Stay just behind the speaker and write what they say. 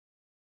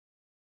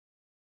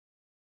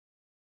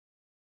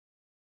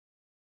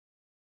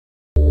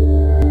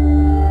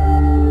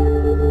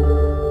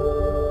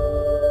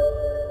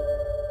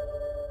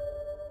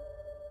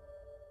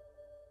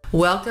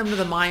Welcome to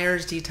the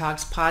Myers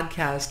Detox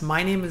Podcast.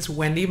 My name is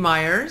Wendy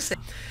Myers.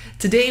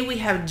 Today we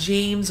have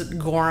James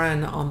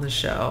Goren on the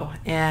show,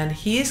 and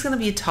he's going to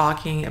be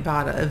talking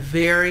about a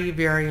very,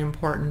 very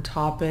important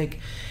topic,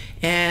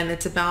 and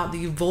it's about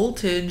the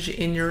voltage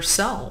in your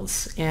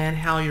cells and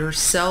how your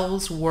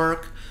cells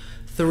work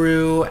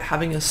through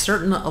having a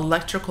certain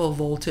electrical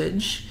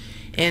voltage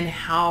and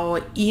how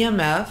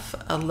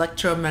EMF,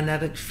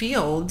 electromagnetic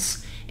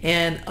fields,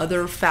 and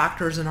other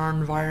factors in our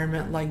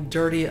environment like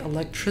dirty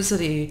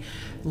electricity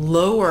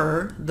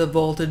lower the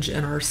voltage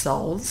in our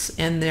cells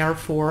and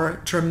therefore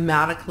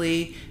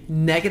dramatically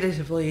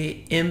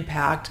negatively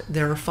impact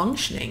their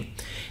functioning.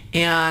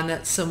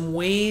 And some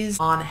ways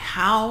on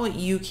how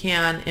you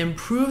can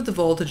improve the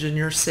voltage in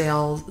your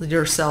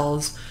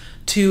cells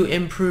to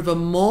improve a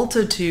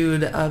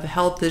multitude of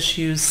health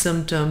issues,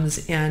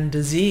 symptoms, and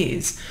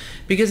disease.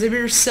 Because if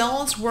your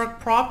cells work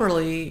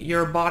properly,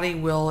 your body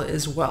will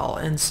as well.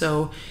 And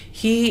so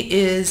he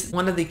is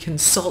one of the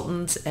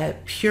consultants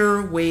at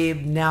Pure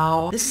Wave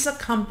Now. This is a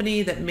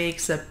company that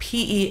makes a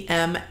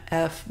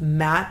PEMF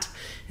mat.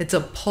 It's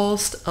a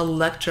pulsed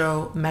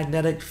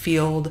electromagnetic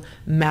field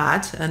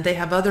mat, and they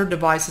have other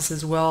devices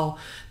as well.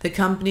 The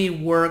company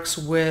works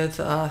with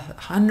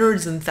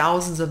hundreds and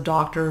thousands of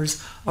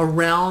doctors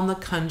around the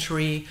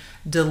country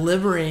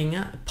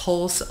delivering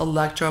pulse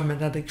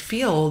electromagnetic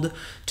field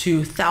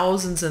to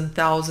thousands and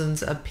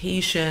thousands of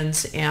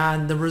patients,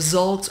 and the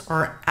results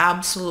are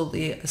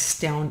absolutely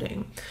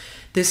astounding.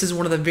 This is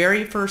one of the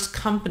very first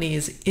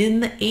companies in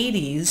the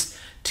 80s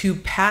to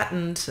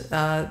patent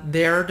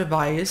their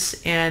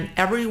device, and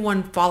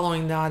everyone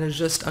following that is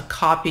just a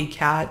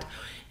copycat.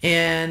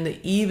 And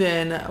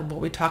even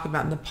what we talk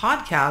about in the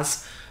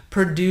podcast,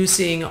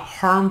 producing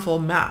harmful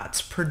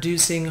mats,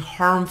 producing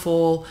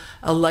harmful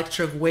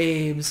electric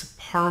waves,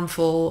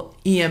 harmful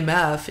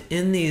EMF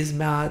in these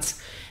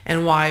mats,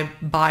 and why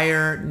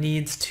buyer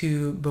needs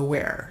to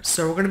beware.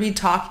 So we're going to be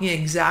talking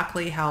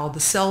exactly how the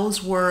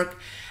cells work,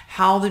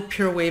 how the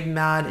Pure Wave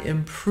mat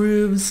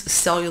improves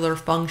cellular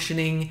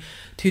functioning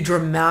to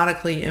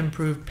dramatically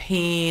improve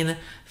pain,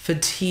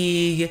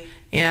 fatigue,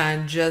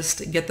 and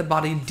just get the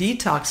body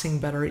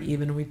detoxing better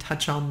even. We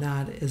touch on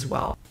that as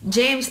well.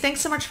 James, thanks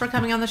so much for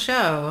coming on the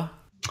show.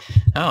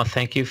 Oh,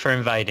 thank you for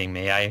inviting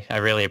me. I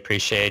really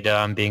appreciate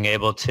being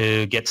able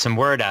to get some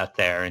word out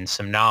there and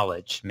some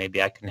knowledge.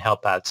 Maybe I can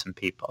help out some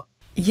people.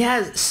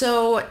 Yeah,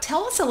 so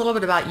tell us a little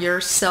bit about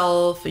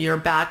yourself, your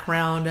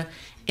background,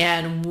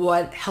 and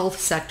what health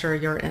sector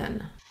you're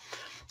in.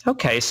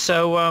 Okay,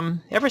 so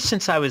ever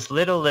since I was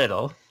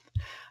little,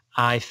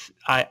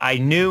 I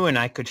knew and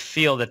I could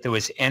feel that there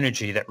was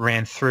energy that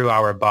ran through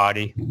our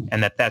body,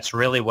 and that's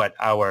really what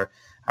our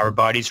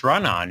bodies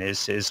run on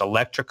is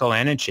electrical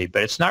energy.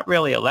 But it's not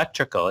really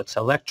electrical, it's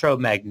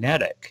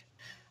electromagnetic.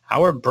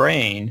 Our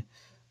brain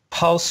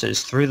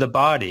pulses through the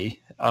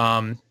body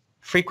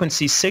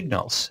frequency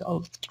signals,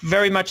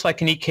 very much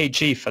like an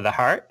EKG for the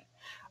heart.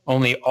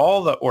 Only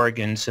all the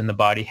organs in the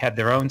body have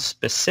their own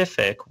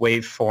specific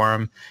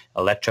waveform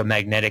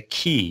electromagnetic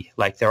key,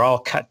 like they're all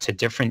cut to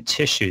different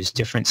tissues,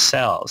 different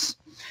cells.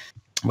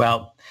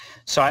 Well,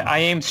 so I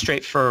aimed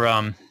straight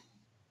for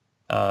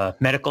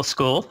medical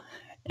school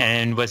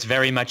and was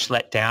very much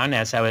let down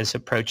as I was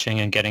approaching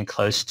and getting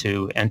close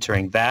to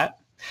entering that,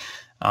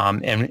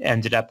 and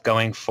ended up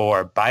going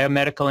for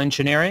biomedical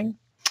engineering,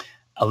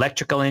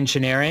 electrical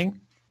engineering,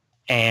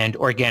 and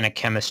organic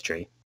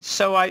chemistry.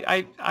 So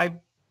I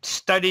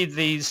studied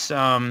these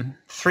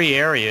three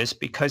areas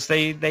because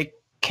they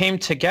came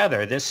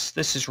together. This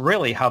is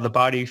really how the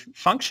body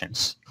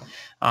functions,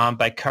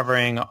 by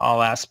covering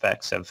all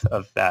aspects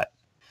of that.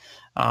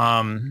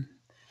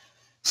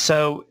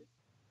 So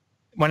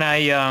when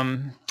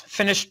I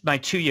finished my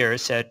 2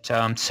 years at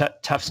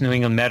Tufts New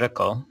England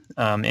Medical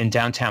in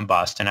downtown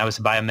Boston, I was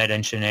a biomed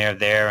engineer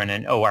there and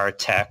an OR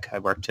tech. I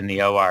worked in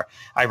the OR.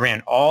 I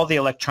ran all the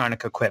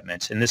electronic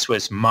equipment, and this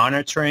was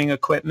monitoring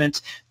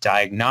equipment,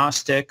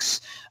 diagnostics,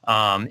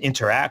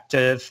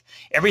 interactive,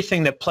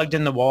 everything that plugged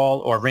in the wall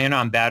or ran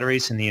on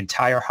batteries in the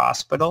entire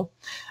hospital.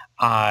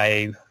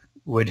 I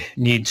would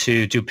need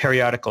to do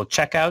periodical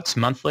checkouts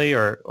monthly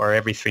or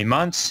every 3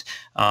 months,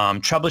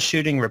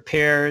 troubleshooting,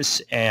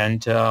 repairs,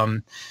 and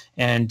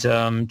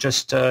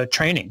just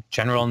training,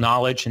 general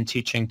knowledge and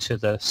teaching to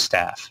the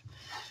staff.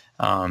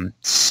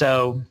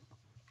 So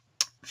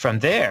from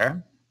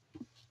there,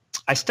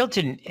 I still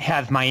didn't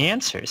have my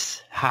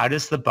answers. How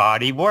does the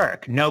body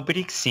work?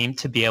 Nobody seemed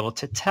to be able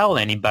to tell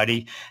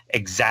anybody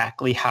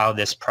exactly how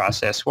this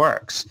process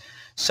works.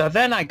 So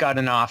then I got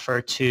an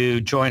offer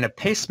to join a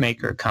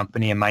pacemaker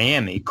company in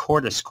Miami,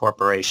 Cordis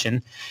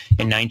Corporation,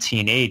 in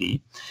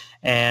 1980.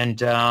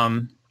 And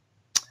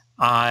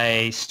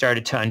I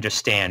started to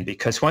understand,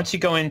 because once you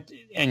go in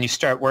and you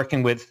start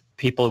working with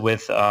people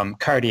with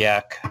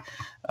cardiac,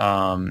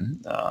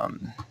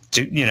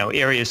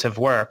 areas of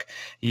work,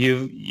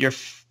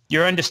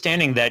 you're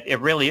understanding that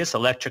it really is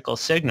electrical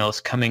signals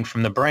coming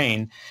from the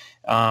brain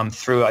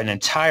through an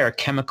entire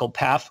chemical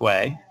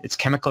pathway. It's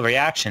chemical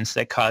reactions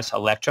that cause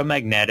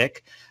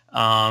electromagnetic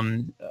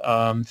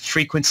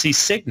frequency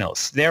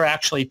signals. They're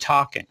actually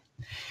talking.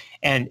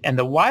 And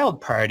the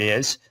wild part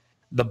is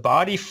the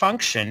body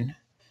function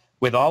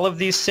with all of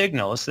these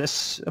signals,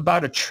 this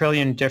about 1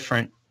 trillion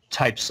different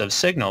types of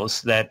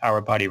signals that our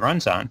body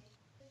runs on,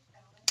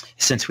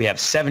 since we have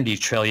 70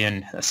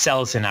 trillion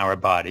cells in our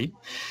body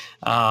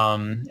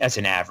as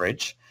an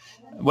average.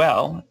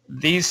 Well,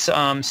 these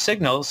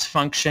signals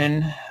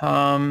function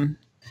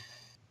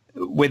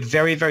with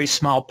very, very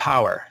small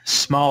power,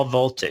 small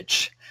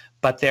voltage,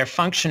 but they're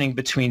functioning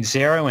between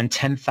 0 and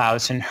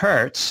 10,000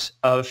 hertz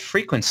of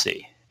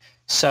frequency.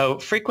 So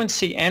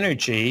frequency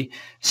energy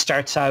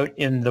starts out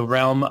in the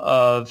realm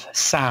of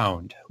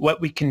sound, what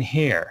we can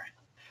hear.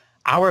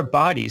 Our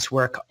bodies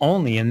work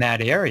only in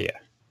that area,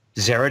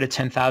 0 to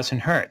 10,000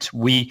 hertz.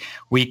 We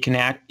can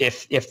act,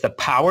 if the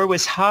power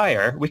was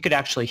higher, we could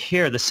actually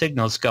hear the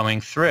signals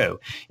going through.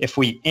 If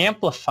we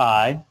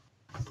amplify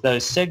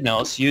those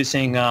signals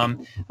using,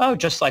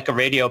 just like a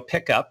radio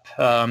pickup,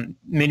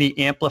 mini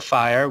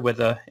amplifier with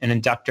an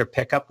inductor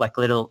pickup,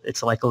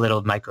 it's like a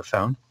little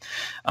microphone.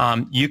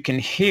 You can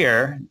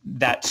hear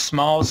that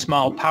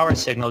small power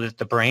signal that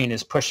the brain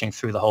is pushing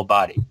through the whole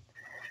body.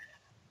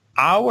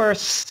 Our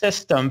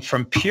system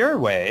from Pure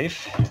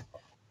Wave,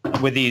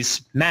 with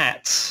these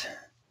mats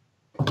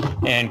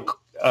and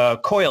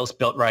coils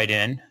built right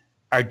in,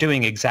 are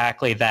doing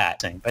exactly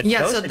that. But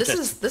yeah, so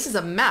this is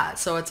a mat.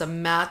 So it's a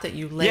mat that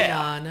you lay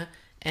on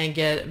and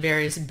get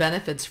various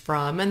benefits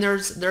from. And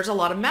there's a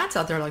lot of mats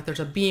out there. Like there's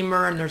a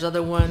Beamer and there's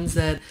other ones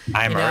that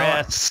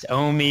IMRS,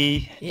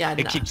 OMI. Yeah,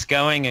 it keeps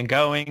going and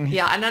going.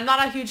 Yeah, and I'm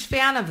not a huge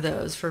fan of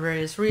those for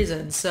various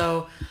reasons.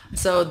 So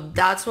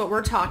that's what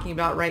we're talking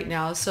about right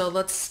now. So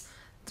let's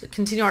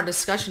continue our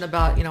discussion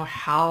about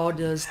how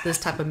does this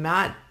type of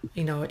mat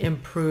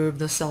improve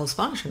the cell's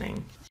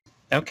functioning.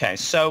 Okay,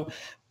 so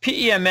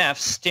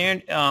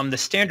PEMF, the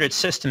standard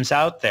systems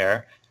out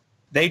there,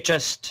 they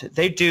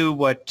do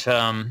what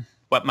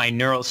my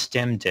neural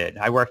stim did.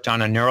 I worked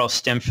on a neural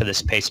stim for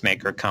this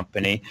pacemaker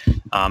company.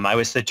 I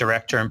was the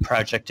director and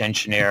project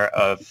engineer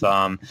of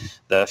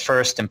the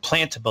first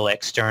implantable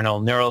external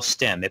neural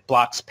stim. It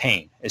blocks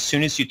pain. As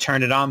soon as you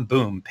turn it on,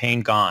 boom,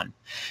 pain gone.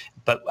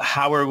 But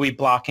how are we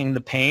blocking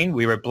the pain?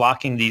 We were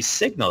blocking these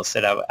signals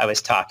that I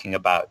was talking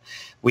about.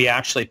 We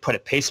actually put a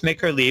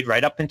pacemaker lead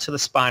right up into the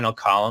spinal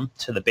column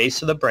to the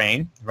base of the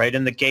brain, right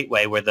in the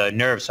gateway where the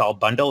nerves all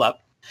bundle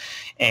up.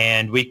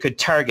 And we could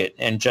target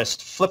and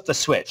just flip the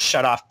switch,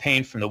 shut off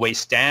pain from the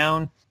waist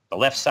down, the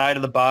left side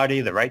of the body,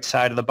 the right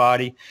side of the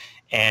body.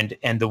 And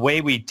the way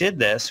we did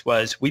this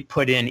was we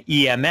put in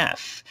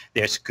EMF.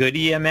 There's good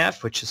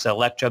EMF, which is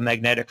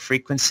electromagnetic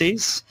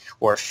frequencies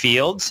or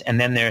fields,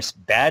 and then there's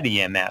bad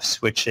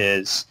EMFs, which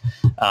is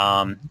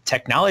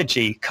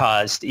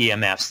technology-caused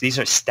EMFs. These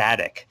are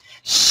static,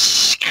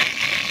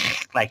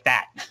 like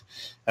that.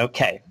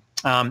 Okay,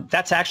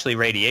 that's actually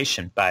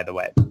radiation, by the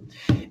way.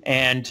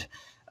 And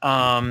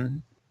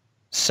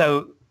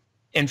so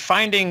in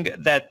finding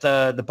that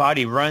the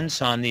body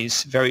runs on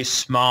these very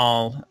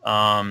small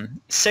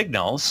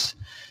signals,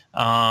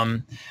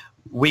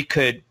 we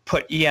could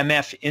put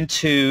EMF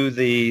into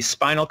the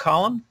spinal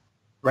column,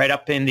 right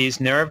up in these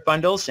nerve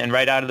bundles, and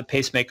right out of the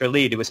pacemaker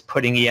lead. It was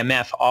putting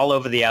EMF all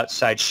over the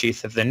outside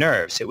sheath of the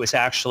nerves. It was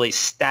actually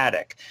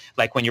static,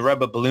 like when you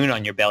rub a balloon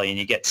on your belly and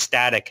you get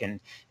static,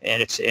 and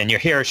your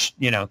hair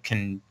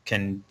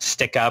can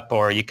stick up,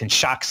 or you can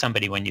shock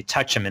somebody when you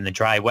touch them in the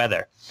dry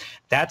weather.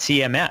 That's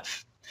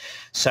EMF.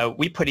 So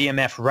we put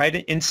EMF right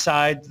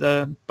inside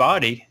the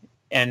body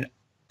and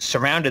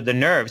surrounded the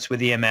nerves with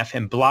EMF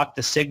and blocked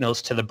the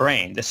signals to the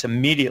brain. This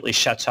immediately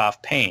shuts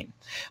off pain.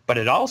 But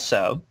it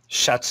also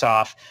shuts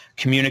off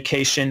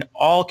communication,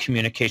 all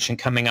communication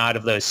coming out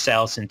of those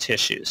cells and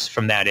tissues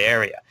from that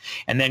area.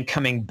 And then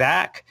coming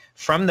back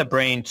from the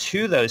brain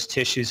to those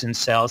tissues and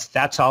cells,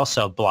 that's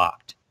also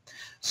blocked.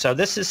 So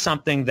this is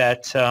something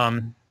that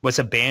was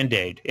a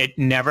Band-Aid. It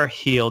never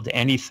healed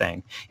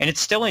anything. And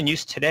it's still in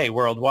use today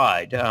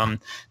worldwide. I'm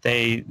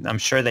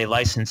sure they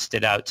licensed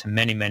it out to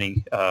many,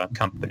 many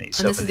companies.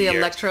 And this is the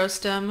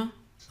ElectroStim?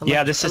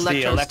 Yeah, this is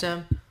the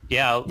ElectroStim.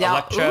 Yeah, yeah.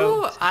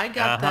 Electro. Ooh, I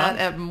got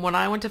that when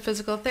I went to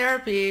physical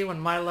therapy, when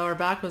my lower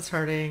back was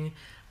hurting.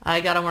 I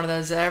got on one of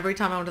those every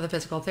time I went to the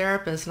physical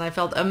therapist, and I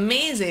felt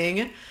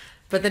amazing.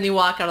 But then you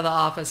walk out of the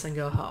office and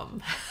go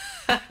home.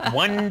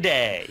 One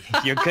day.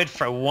 You're good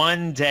for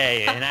one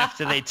day. And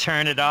after they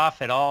turn it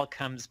off, it all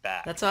comes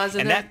back. That's why I was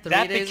in there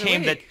 3 days a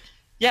week.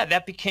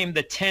 That became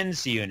the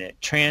TENS unit,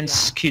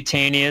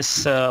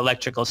 transcutaneous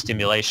electrical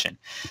stimulation.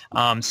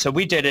 So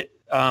we did it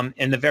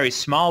in the very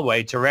small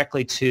way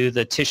directly to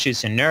the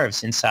tissues and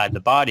nerves inside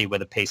the body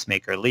with a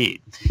pacemaker lead.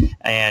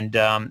 And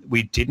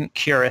we didn't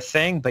cure a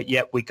thing, but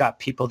yet we got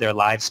people their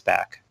lives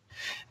back.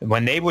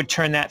 When they would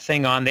turn that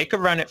thing on, they could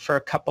run it for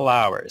a couple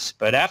hours.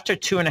 But after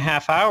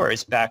 2.5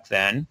 hours back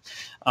then,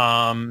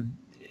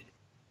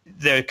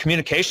 the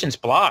communication's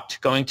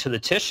blocked going to the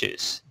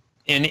tissues,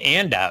 in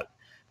and out.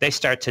 they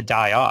start to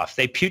die off.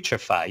 They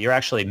putrefy. You're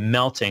actually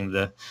melting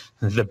the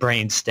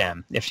brain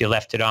stem if you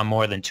left it on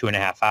more than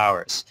 2.5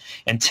 hours.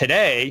 And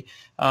today,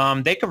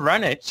 they can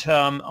run it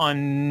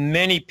on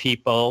many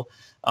people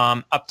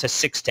up to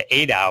 6 to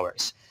 8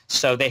 hours.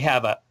 So they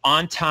have a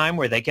on time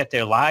where they get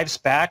their lives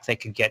back. They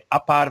can get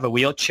up out of a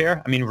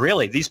wheelchair. I mean,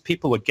 really, these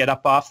people would get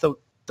up off the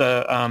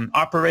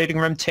operating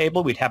room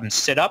table. We'd have them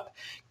sit up,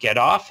 get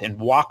off, and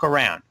walk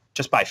around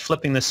just by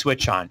flipping the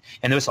switch on.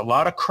 And there was a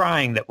lot of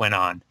crying that went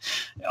on.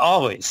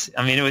 Always.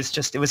 I mean, it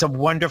was a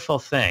wonderful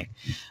thing.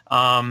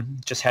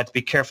 Just had to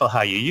be careful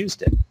how you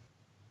used it.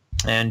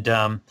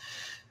 And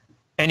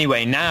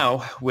anyway,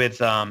 now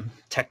with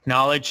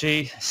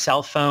technology,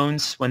 cell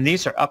phones, when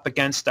these are up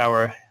against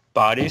our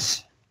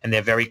bodies and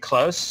they're very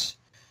close,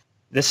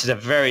 this is a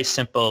very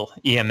simple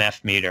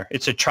EMF meter.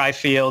 It's a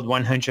Tri-Field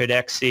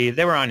 100XE.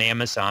 They were on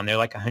Amazon. They're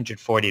like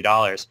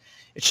 $140.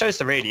 It shows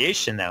the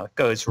radiation, though. It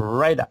goes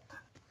right up.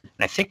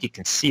 And I think you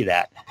can see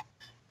that.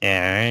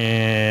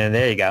 And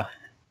there you go.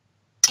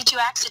 Did you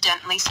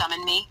accidentally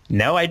summon me?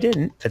 No, I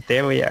didn't, but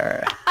there we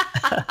are.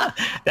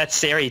 That's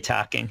Sari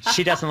talking.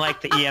 She doesn't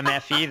like the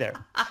EMF either.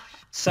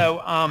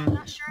 So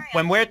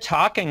when we're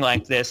talking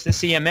like this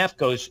EMF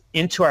goes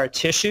into our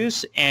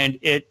tissues, and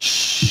it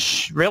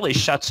really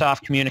shuts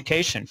off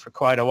communication for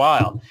quite a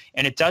while.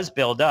 And it does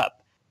build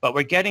up. But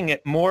we're getting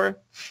it more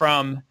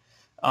from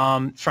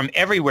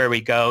everywhere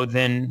we go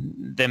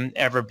than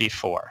ever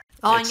before.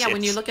 Oh, and yeah,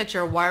 when you look at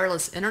your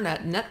wireless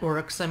internet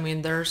networks, I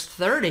mean, there's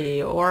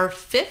 30 or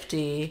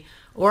 50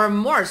 or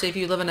more. So if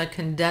you live in a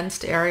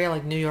condensed area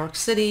like New York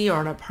City or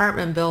an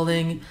apartment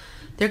building,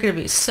 there are going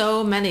to be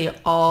so many,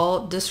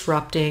 all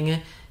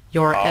disrupting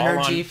your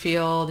energy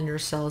field and your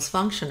cells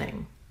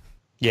functioning.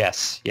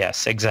 Yes,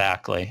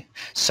 exactly.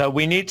 So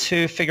we need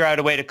to figure out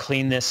a way to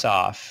clean this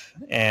off.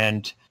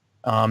 And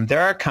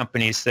there are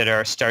companies that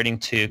are starting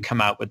to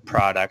come out with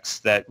products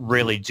that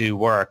really do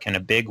work in a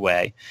big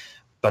way.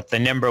 But the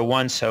number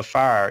one so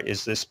far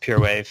is this pure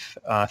wave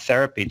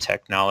therapy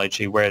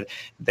technology, where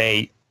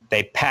they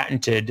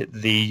patented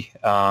the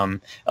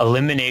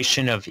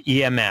elimination of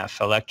EMF,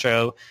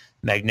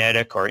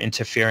 electromagnetic or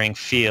interfering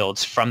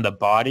fields, from the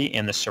body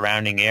and the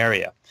surrounding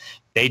area.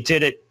 They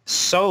did it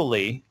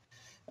solely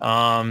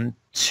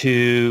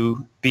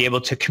to be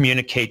able to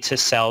communicate to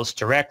cells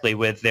directly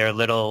with their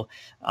little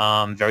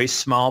very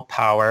small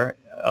power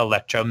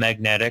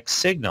electromagnetic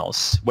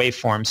signals,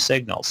 waveform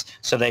signals,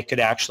 so they could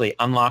actually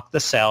unlock the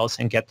cells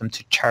and get them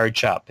to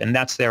charge up. And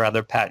that's their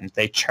other patent.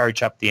 They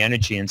charge up the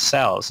energy in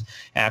cells,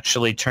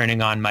 actually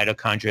turning on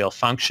mitochondrial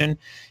function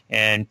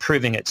and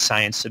proving its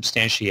science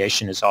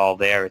substantiation is all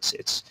there.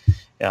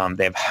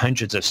 They have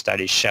hundreds of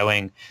studies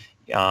showing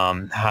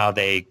how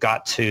they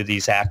got to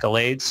these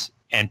accolades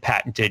and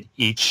patented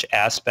each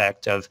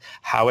aspect of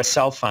how a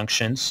cell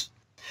functions,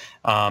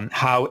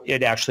 how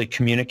it actually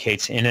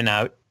communicates in and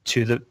out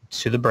to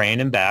the brain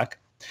and back.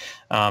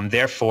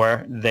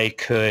 Therefore, they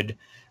could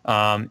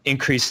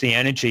increase the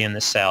energy in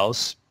the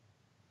cells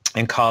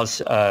and cause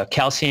a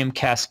calcium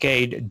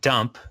cascade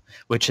dump,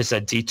 which is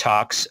a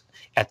detox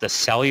at the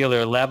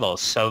cellular level.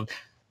 So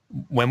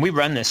when we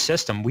run this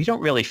system, we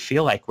don't really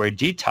feel like we're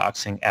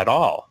detoxing at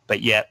all,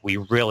 but yet we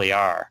really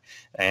are.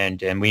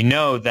 And we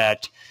know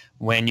that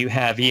when you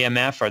have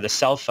EMF or the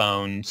cell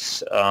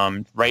phones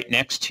right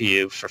next to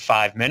you for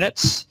 5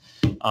 minutes,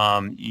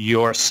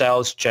 your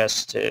cells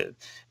just,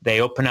 they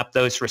open up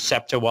those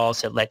receptor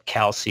walls that let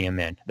calcium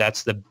in.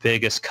 That's the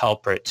biggest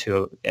culprit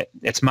to,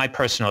 it's my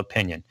personal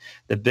opinion,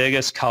 the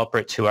biggest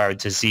culprit to our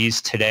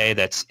disease today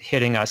that's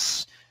hitting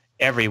us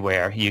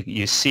everywhere.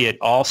 You see it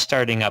all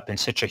starting up in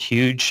such a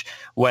huge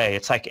way.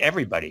 It's like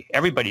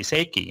everybody's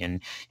achy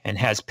and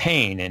has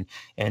pain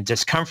and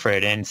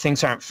discomfort, and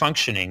things aren't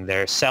functioning.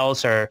 Their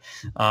cells are,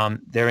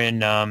 they're in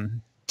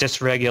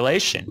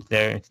dysregulation.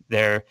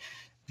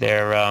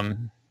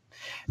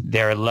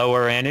 They're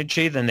lower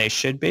energy than they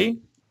should be,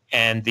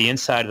 and the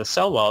inside of the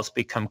cell walls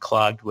become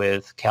clogged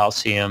with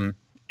calcium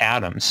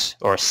atoms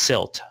or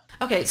silt.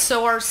 Okay,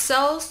 so our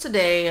cells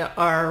today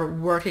are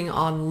working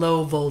on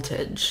low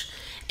voltage.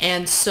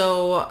 And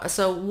so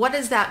what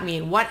does that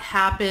mean? What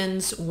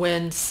happens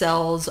when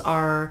cells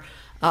are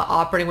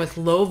operating with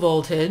low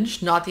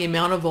voltage, not the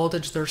amount of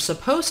voltage they're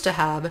supposed to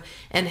have,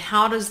 and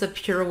how does the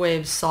pure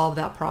wave solve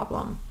that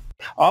problem?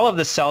 All of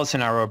the cells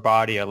in our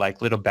body are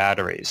like little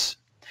batteries.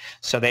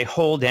 So they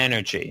hold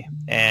energy,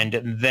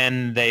 and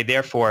then they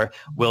therefore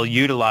will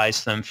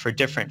utilize them for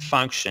different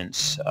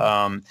functions.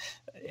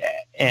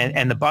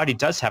 And the body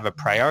does have a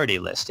priority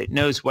list. It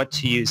knows what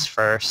to use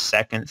first,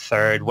 second,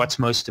 third, what's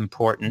most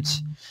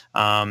important.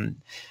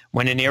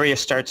 When an area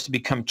starts to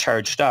become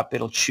charged up,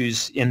 it'll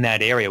choose in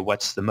that area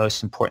what's the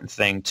most important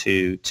thing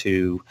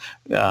to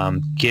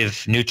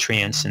give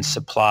nutrients and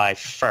supply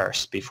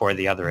first before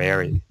the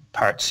other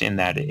parts in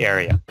that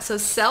area. So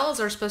cells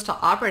are supposed to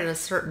operate at a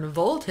certain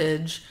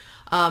voltage.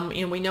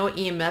 And we know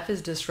EMF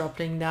is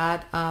disrupting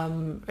that.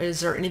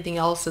 Is there anything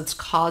else that's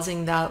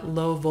causing that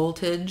low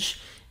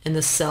voltage in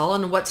the cell?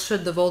 And what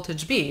should the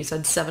voltage be? You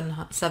said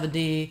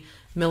 70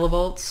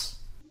 millivolts?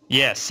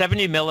 Yeah,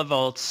 70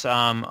 millivolts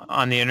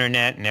on the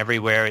internet and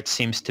everywhere. It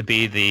seems to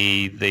be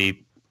the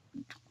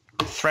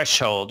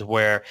threshold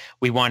where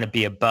we want to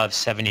be above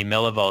 70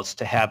 millivolts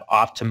to have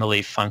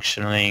optimally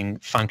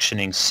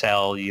functioning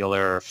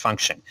cellular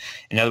function.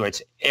 In other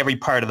words, every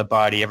part of the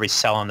body, every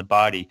cell in the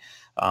body,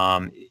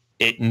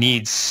 it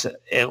needs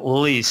at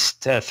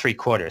least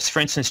 3/4. For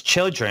instance,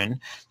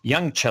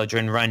 young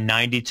children run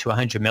 90 to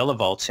 100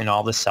 millivolts in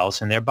all the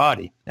cells in their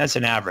body as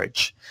an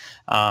average.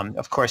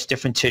 Of course,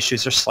 different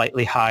tissues are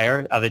slightly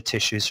higher, other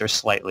tissues are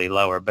slightly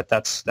lower, but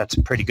that's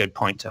a pretty good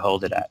point to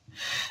hold it at.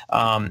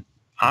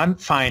 I'm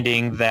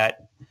finding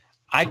that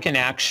I can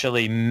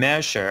actually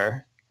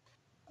measure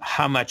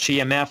how much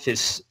EMF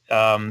is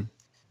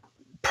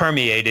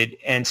permeated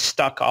and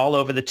stuck all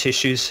over the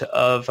tissues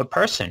of a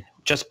person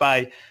just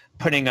by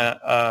putting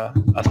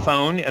a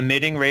phone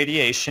emitting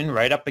radiation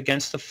right up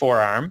against the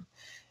forearm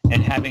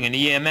and having an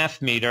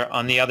EMF meter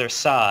on the other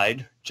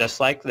side,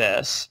 just like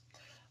this.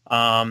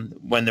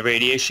 When the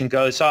radiation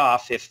goes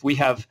off, if we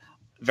have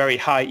very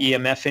high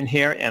EMF in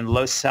here and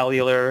low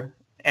cellular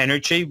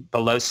energy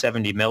below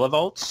 70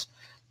 millivolts,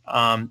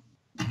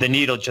 the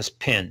needle just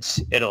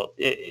pins.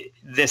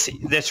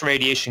 This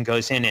radiation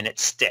goes in and it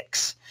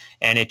sticks,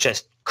 and it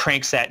just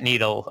cranks that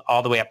needle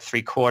all the way up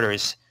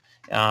 3/4,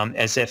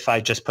 as if I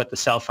just put the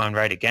cell phone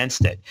right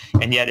against it,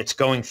 and yet it's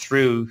going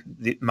through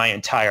my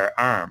entire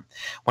arm.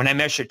 When I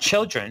measure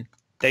children,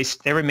 they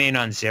remain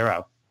on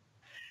zero.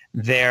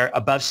 They're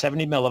above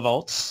 70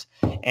 millivolts,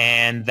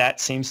 and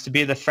that seems to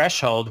be the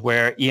threshold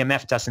where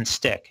EMF doesn't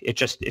stick. It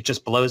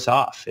just blows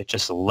off. It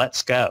just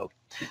lets go.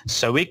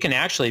 So we can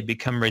actually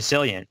become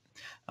resilient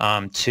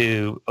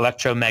to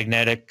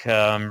electromagnetic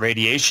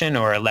radiation,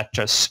 or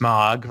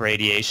electrosmog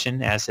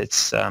radiation, as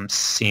it's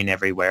seen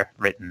everywhere,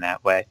 written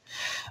that way.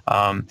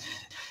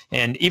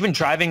 And even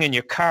driving in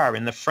your car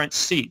in the front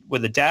seat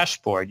with a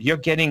dashboard, you're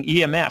getting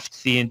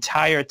EMF the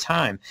entire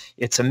time.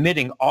 It's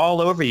emitting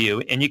all over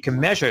you, and you can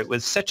measure it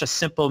with such a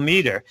simple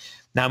meter.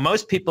 Now,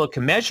 most people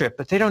can measure it,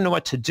 but they don't know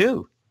what to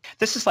do.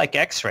 This is like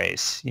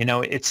X-rays.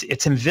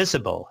 It's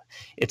invisible.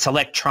 It's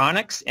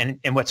electronics, and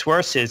what's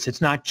worse is it's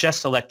not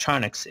just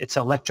electronics. It's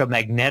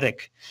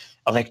electromagnetic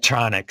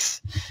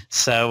electronics.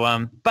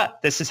 So,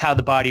 but this is how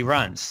the body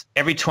runs.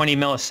 Every 20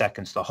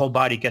 milliseconds, the whole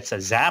body gets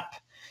a zap.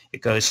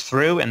 It goes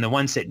through, and the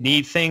ones that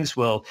need things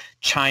will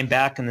chime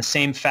back in the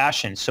same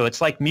fashion. So it's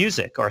like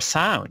music or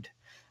sound.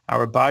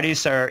 Our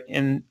bodies are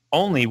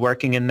only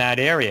working in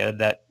that area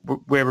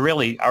where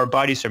really our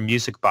bodies are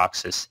music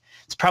boxes.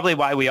 It's probably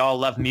why we all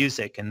love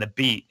music and the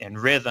beat and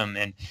rhythm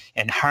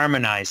and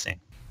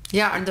harmonizing.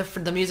 Yeah, and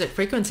the music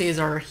frequencies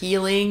are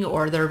healing,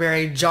 or they're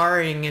very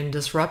jarring and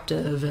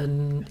disruptive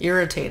and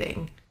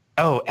irritating.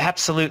 Oh,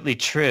 absolutely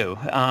true.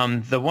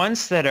 The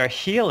ones that are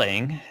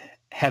healing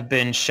have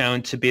been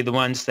shown to be the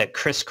ones that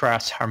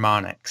crisscross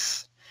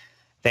harmonics.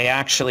 They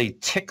actually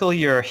tickle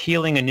your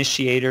healing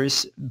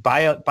initiators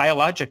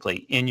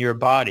biologically in your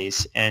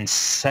bodies and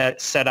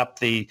set up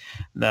the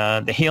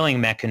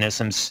healing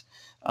mechanisms.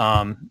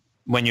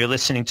 When you're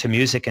listening to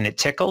music and it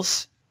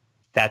tickles,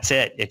 that's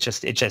it. It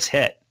just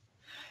hit.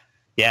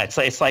 Yeah,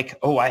 it's like,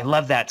 oh, I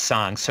love that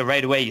song. So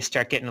right away you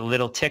start getting the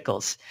little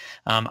tickles.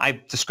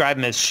 I describe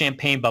them as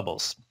champagne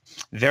bubbles.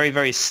 Very,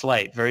 very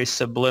slight, very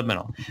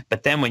subliminal.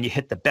 But then when you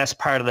hit the best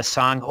part of the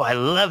song, oh, I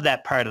love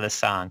that part of the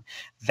song.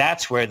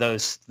 That's where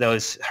those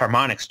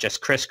harmonics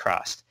just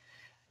crisscrossed.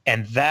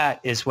 And that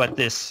is what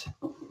this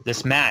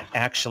mat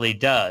actually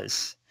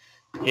does.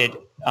 It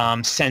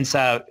sends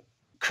out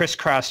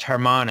crisscrossed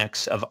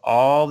harmonics of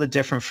all the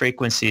different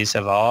frequencies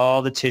of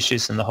all the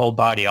tissues in the whole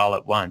body all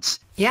at once.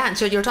 Yeah, and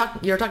so you're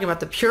talking about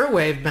the pure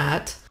wave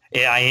mat.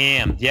 Yeah, I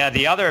am. Yeah,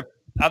 the other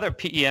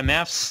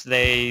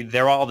PEMFs,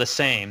 they're all the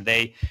same.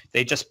 They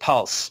just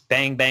pulse,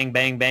 bang, bang,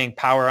 bang, bang,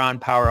 power on,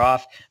 power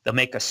off. They'll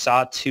make a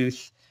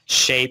sawtooth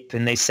shape,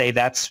 and they say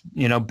that's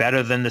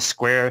better than the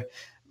square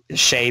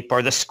shape,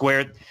 or the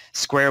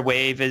square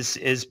wave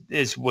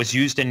was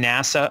used in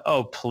NASA.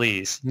 Oh,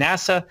 please,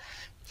 NASA.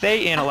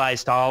 They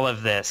analyzed all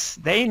of this.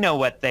 They know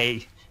what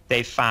they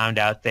found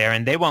out there,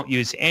 and they won't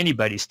use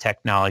anybody's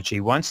technology.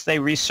 Once they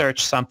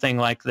research something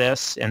like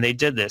this, and they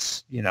did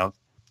this,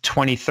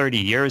 20, 30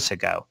 years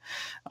ago,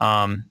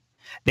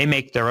 they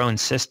make their own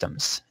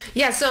systems.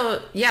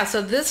 So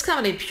this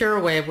company,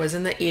 PureWave, was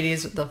in the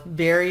 80s the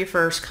very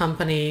first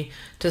company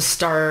to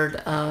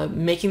start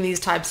making these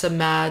types of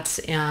mats,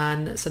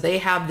 and so they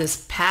have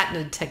this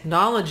patented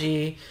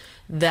technology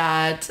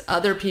that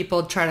other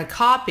people try to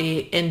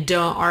copy and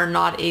are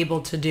not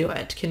able to do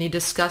it. Can you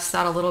discuss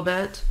that a little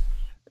bit?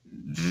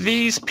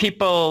 These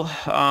people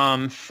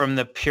from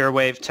the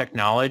PureWave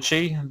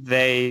technology,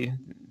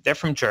 they're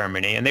from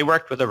Germany, and they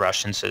worked with the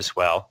Russians as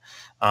well.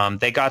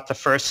 They got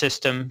their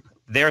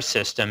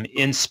system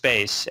in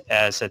space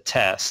as a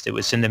test. It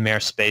was in the Mir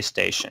space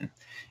station,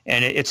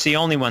 and it's the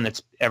only one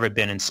that's ever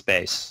been in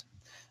space.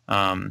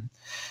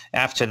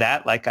 After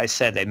that, like I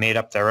said, they made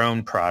up their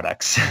own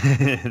products.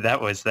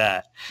 That was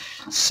that.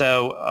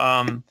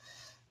 So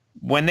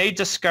when they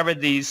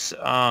discovered these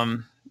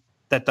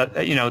that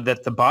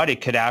the body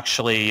could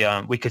actually,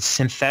 we could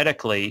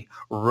synthetically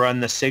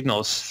run the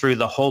signals through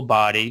the whole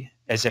body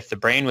as if the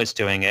brain was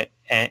doing it,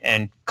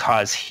 and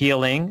cause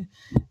healing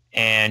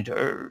and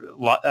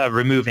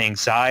remove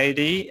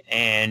anxiety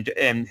and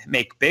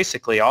make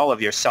basically all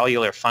of your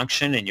cellular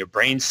function and your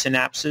brain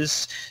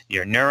synapses,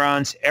 your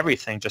neurons,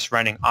 everything just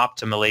running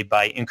optimally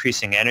by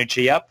increasing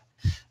energy up.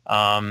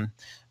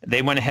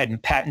 They went ahead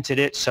and patented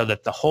it so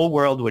that the whole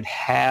world would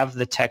have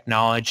the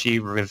technology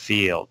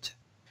revealed.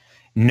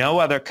 No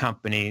other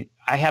company,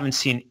 I haven't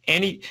seen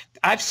any,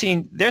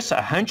 there's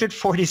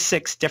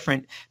 146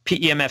 different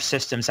PEMF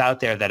systems out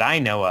there that I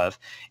know of,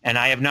 and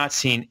I have not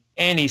seen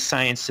any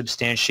science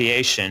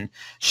substantiation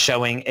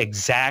showing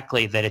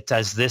exactly that it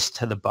does this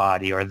to the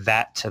body or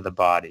that to the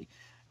body.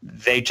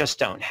 They just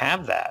don't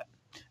have that.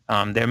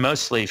 They're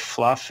mostly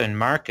fluff and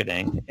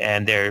marketing,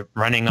 and they're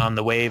running on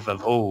the wave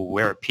of, oh,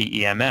 we're a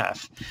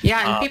PEMF.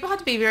 Yeah, and people have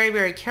to be very,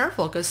 very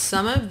careful because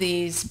some of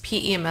these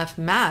PEMF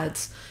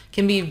mats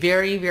can be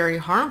very, very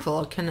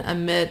harmful. It can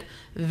emit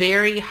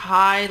very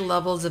high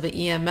levels of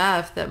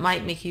EMF that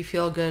might make you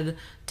feel good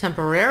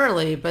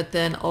temporarily, but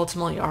then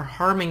ultimately are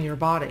harming your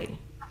body.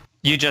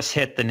 You just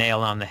hit the nail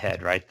on the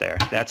head right there.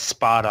 That's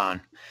spot on.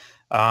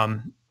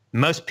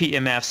 Most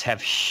PEMFs have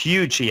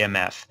huge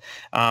EMF.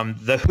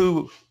 The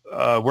WHO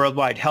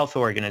Worldwide Health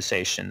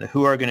Organization, the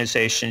WHO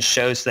organization,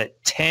 shows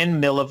that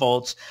 10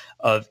 millivolts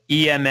of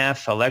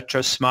EMF,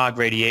 electrosmog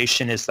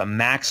radiation, is the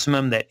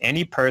maximum that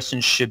any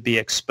person should be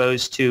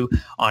exposed to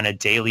on a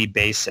daily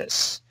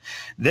basis.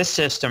 This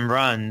system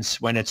runs,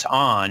 when it's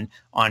on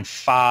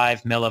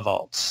 5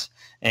 millivolts.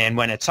 And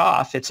when it's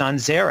off, it's on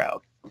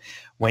 0.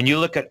 When you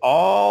look at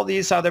all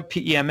these other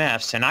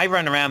PEMFs, and I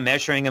run around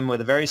measuring them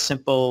with a very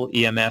simple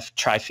EMF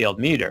tri-field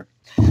meter,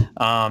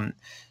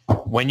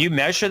 when you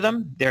measure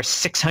them, they're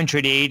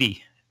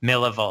 680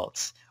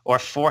 millivolts or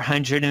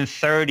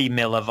 430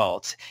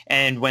 millivolts.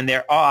 And when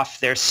they're off,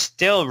 they're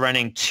still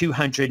running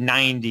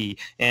 290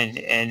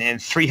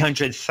 and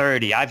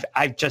 330.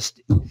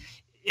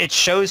 It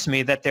shows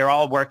me that they're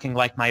all working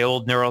like my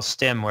old neural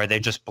stim, where they're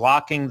just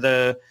blocking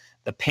the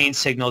pain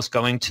signals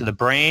going to the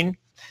brain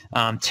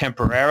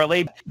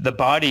temporarily. The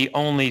body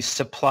only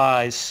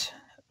supplies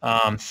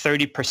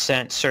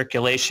 30%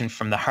 circulation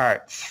from the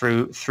heart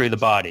through the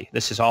body.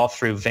 This is all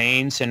through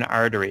veins and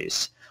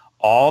arteries.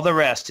 All the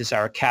rest is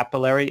our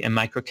capillary and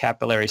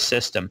microcapillary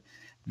system.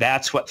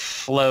 That's what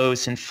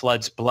flows and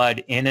floods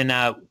blood in and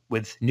out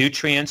with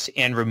nutrients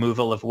and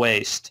removal of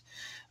waste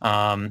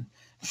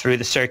through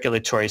the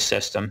circulatory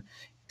system.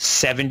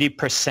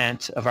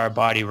 70% of our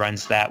body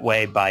runs that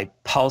way by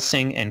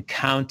pulsing and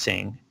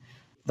counting.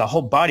 The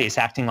whole body is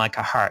acting like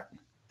a heart.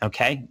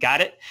 Okay, got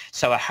it?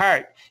 So a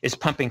heart is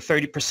pumping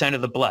 30%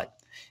 of the blood,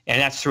 and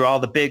that's through all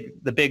the big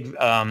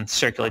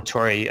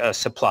circulatory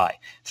supply.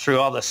 Through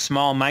all the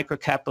small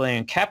microcapillary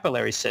and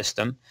capillary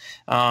system,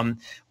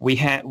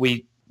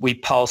 we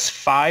pulse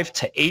 5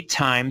 to 8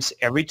 times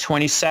every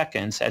 20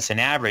 seconds as an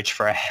average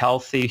for a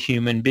healthy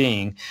human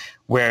being,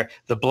 where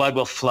the blood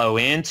will flow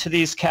into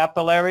these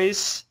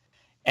capillaries,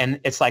 and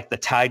it's like the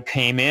tide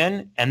came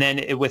in, and then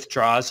it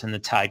withdraws and the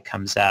tide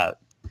comes out.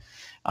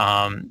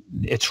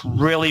 It's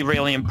really,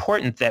 really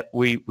important that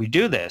we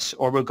do this,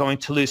 or we're going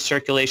to lose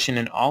circulation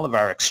in all of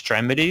our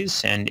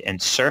extremities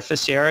and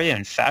surface area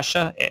and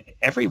fascia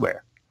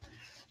everywhere.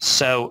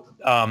 So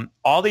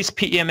all these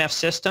PEMF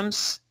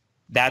systems,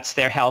 that's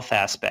their health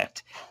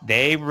aspect.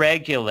 They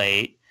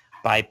regulate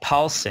by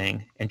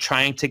pulsing and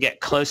trying to get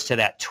close to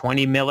that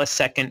 20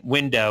 millisecond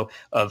window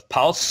of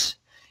pulse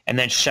and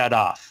then shut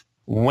off.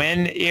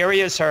 When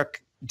areas are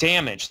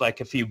damage,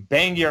 like if you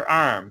bang your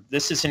arm,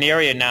 this is an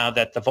area now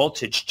that the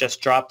voltage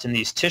just dropped in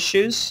these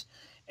tissues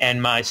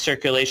and my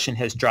circulation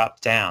has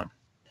dropped down.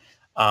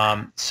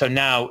 So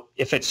now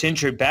if it's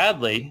injured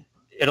badly,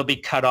 it'll be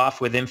cut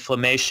off with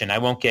inflammation. I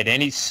won't get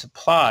any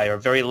supply or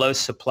very low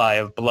supply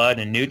of blood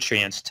and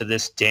nutrients to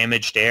this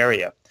damaged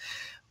area.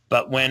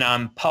 But when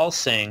I'm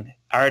pulsing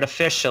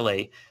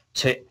artificially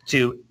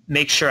to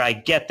make sure I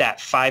get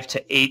that 5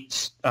 to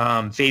 8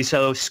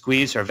 vaso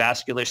squeeze or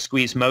vascular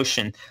squeeze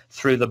motion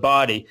through the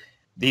body,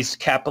 these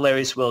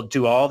capillaries will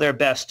do all their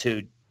best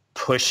to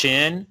push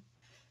in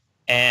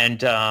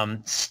and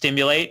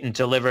stimulate and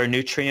deliver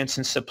nutrients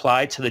and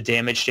supply to the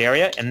damaged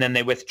area, and then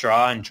they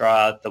withdraw and draw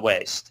out the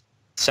waste.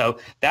 So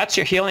that's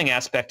your healing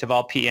aspect of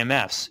all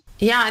PEMFs.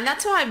 Yeah, and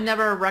that's why I've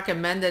never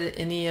recommended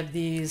any of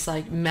these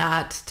like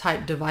mat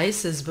type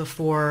devices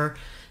before,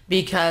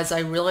 because I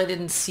really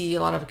didn't see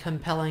a lot of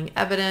compelling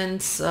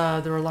evidence.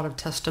 There were a lot of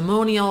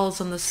testimonials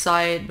on the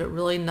site, but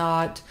really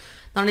not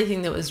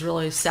anything that was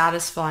really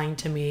satisfying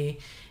to me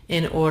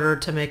in order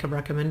to make a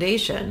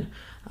recommendation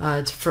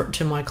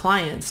to my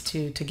clients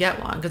to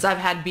get one. Because I've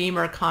had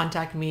Beamer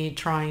contact me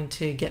trying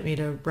to get me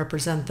to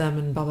represent them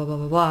and blah, blah, blah,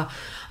 blah,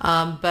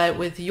 blah. But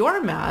with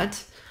your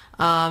mat,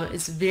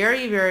 it's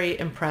very, very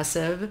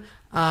impressive.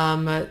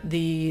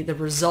 The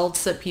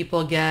results that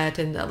people get,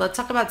 and let's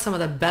talk about some of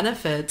the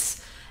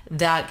benefits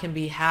that can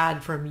be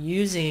had from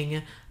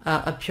using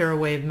a pure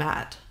wave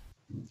mat.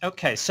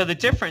 Okay, so the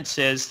difference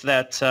is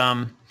that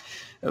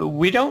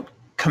we don't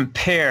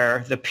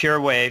compare the pure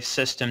wave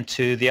system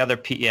to the other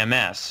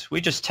PEMFs. We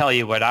just tell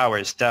you what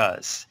ours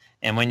does.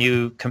 And when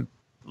you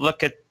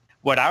look at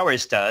what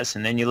ours does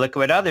and then you look at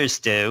what others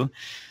do,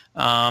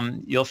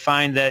 you'll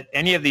find that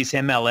any of these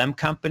MLM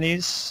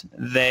companies,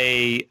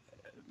 they're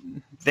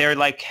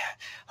like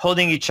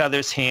holding each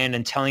other's hand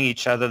and telling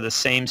each other the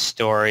same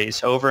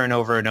stories over and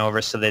over and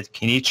over so they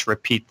can each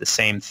repeat the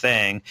same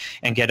thing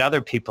and get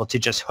other people to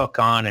just hook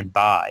on and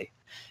buy.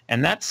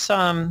 And that's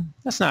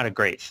not a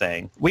great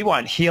thing. We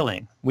want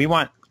healing. We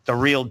want the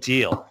real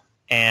deal.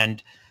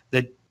 And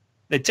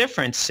the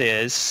difference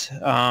is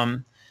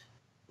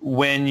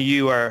when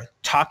you are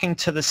talking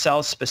to the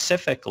cells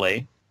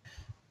specifically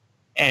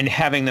and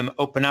having them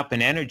open up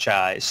and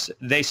energize,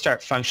 they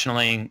start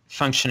functioning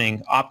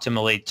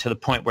optimally to the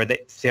point where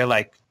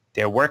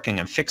they're working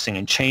and fixing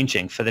and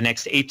changing for the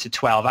next 8 to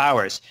 12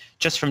 hours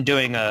just from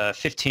doing a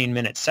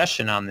 15-minute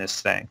session on this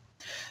thing.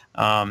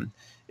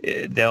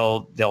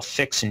 They'll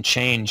fix and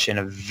change in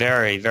a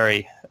very,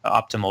 very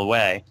optimal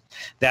way.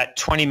 That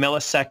 20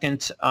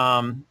 millisecond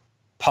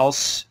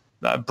pulse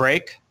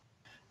break,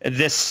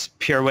 this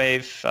pure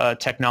wave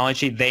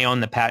technology, they own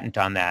the patent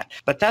on that.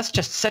 But that's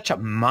just such a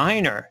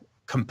minor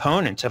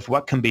component of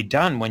what can be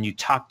done when you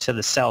talk to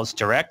the cells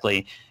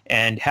directly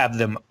and have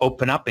them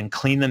open up and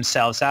clean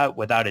themselves out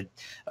without a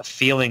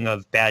feeling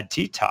of bad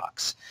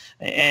detox.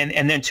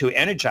 And then to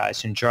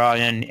energize and draw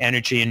in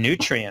energy and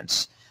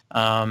nutrients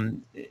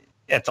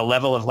at the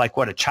level of like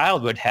what a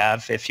child would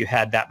have if you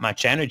had that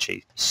much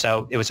energy.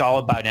 So it was all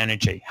about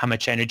energy, how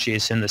much energy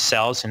is in the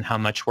cells and how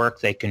much work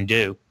they can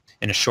do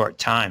in a short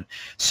time.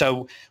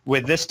 So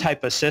with this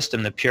type of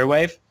system, the pure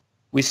wave,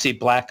 we see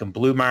black and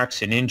blue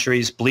marks and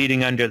injuries,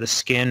 bleeding under the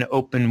skin,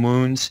 open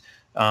wounds,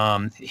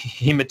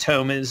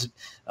 hematomas.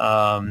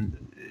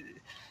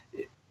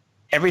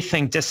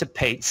 Everything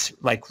dissipates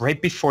like right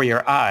before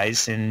your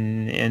eyes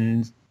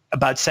in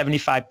about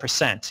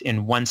 75%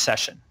 in one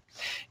session.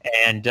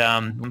 And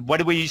what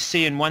do we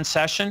see in one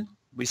session?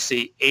 We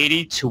see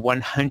 80 to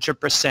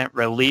 100%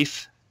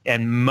 relief.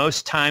 And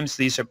most times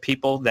these are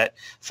people that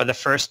for the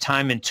first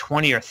time in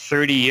 20 or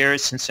 30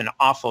 years since an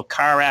awful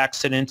car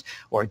accident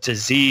or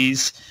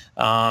disease,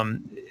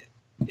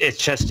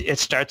 it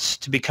starts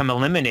to become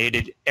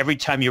eliminated every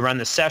time you run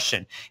the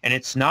session. And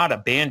it's not a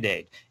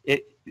Band-Aid.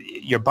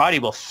 Your body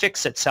will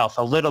fix itself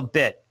a little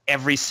bit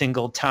every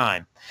single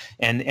time.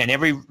 And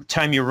every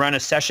time you run a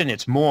session,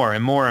 it's more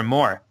and more and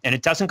more. And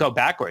it doesn't go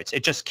backwards.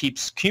 It just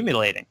keeps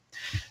accumulating.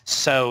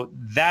 So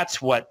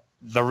that's what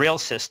the real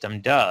system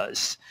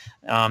does.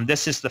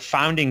 This is the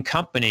founding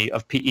company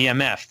of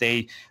PEMF.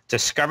 They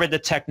discovered the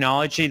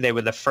technology. They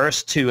were the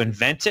first to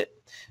invent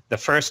it, the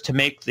first to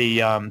make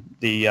they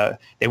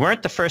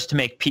weren't the first to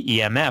make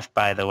PEMF,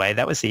 by the way.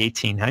 That was the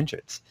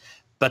 1800s.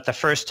 But the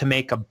first to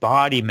make a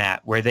body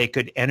mat where they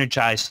could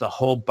energize the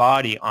whole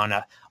body on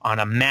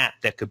a mat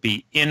that could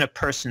be in a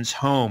person's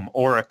home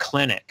or a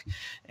clinic.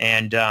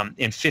 And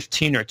in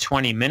 15 or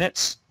 20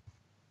 minutes,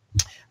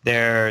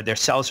 their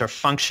cells are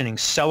functioning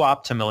so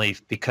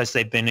optimally because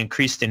they've been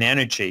increased in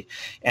energy.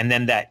 And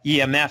then that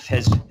EMF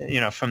has,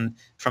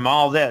 from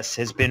all this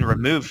has been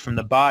removed from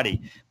the body.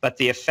 But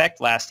the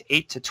effect lasts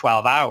 8 to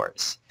 12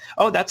 hours.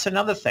 Oh, that's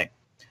another thing.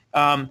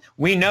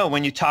 We know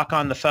when you talk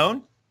on the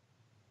phone,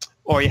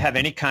 or you have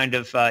any kind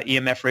of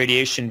EMF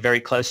radiation very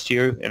close to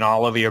you and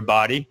all over your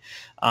body,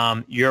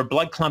 your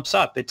blood clumps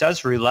up. It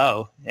does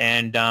reload.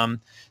 And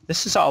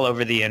this is all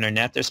over the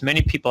internet. There's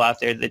many people out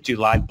there that do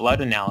live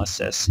blood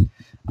analysis.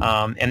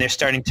 And they're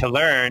starting to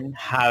learn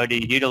how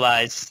to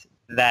utilize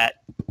that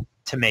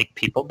to make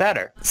people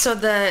better. So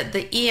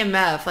the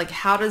EMF, like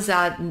how does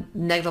that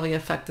negatively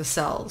affect the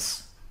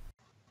cells?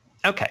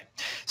 Okay.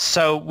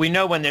 So we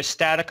know when there's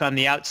static on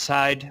the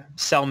outside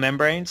cell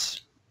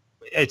membranes,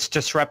 it's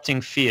disrupting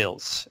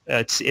fields.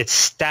 It's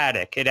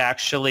static. It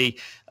actually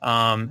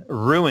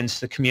ruins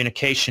the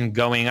communication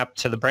going up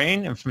to the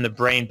brain and from the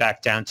brain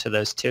back down to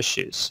those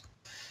tissues.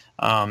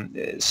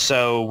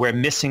 So we're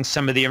missing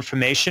some of the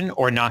information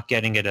or not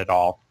getting it at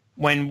all.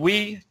 When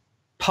we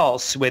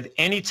pulse with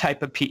any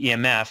type of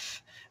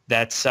PEMF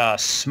that's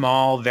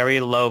small, very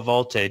low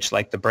voltage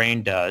like the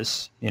brain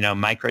does,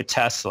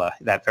 microtesla,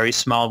 that very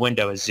small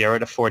window is 0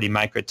 to 40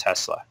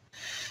 microtesla.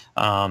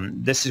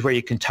 This is where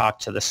you can talk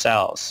to the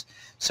cells.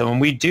 So when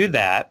we do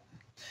that,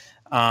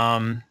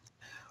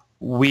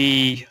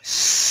 we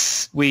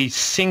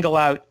single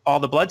out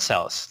all the blood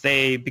cells.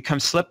 They become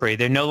slippery.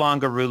 They're no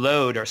longer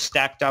rouleaued or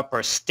stacked up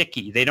or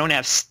sticky. They don't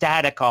have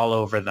static all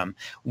over them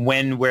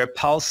when we're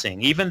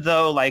pulsing. Even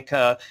though like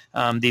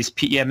these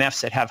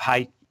PEMFs that have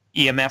high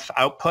EMF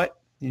output,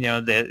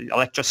 the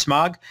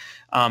electrosmog,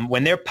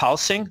 when they're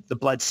pulsing, the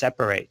blood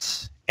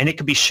separates. And it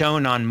can be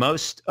shown on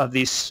most of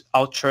these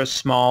ultra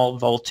small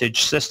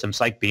voltage systems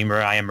like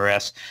Beamer,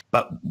 IMRS.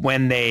 But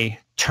when they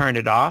turn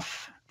it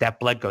off, that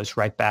blood goes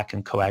right back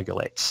and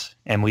coagulates.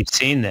 And we've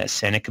seen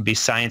this, and it can be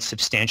science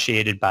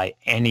substantiated by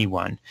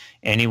anyone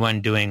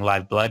doing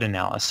live blood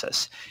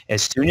analysis.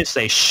 As soon as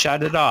they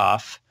shut it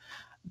off,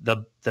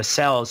 the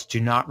cells do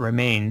not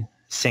remain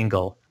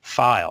single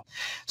file.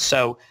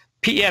 So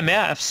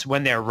PEMFs,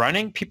 when they're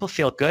running, people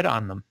feel good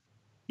on them,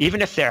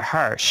 even if they're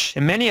harsh.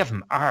 And many of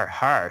them are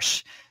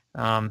harsh.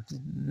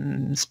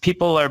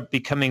 People are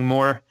becoming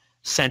more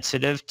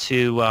sensitive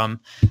to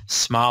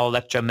small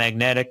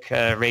electromagnetic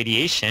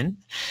radiation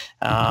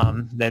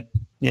that,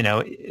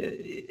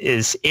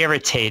 is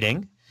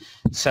irritating.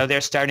 So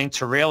they're starting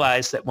to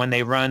realize that when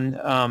they run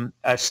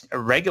a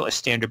regular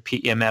standard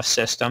PEMF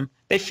system,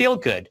 they feel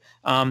good.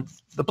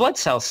 The blood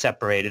cells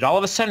separated. All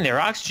of a sudden, their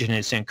oxygen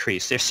is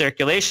increased, their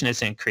circulation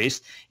is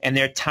increased, and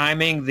they're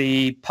timing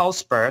the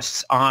pulse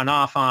bursts on,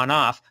 off,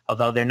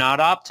 although they're not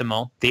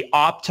optimal. The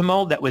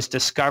optimal that was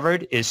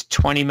discovered is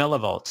 20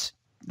 millivolts.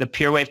 The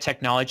PureWave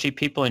technology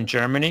people in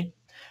Germany,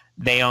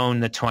 they own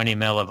the 20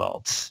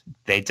 millivolts.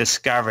 They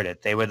discovered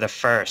it. They were the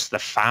first, the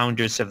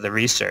founders of the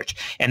research.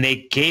 And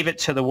they gave it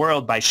to the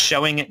world by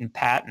showing it in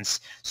patents.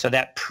 So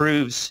that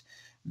proves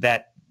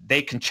that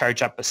they can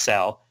charge up a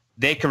cell.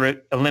 They can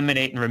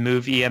eliminate and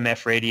remove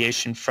EMF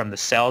radiation from the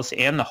cells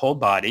and the whole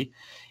body.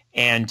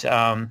 And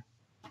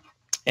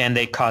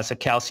they cause a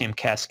calcium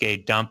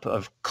cascade dump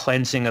of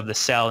cleansing of the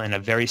cell in a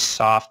very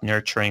soft,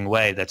 nurturing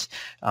way that's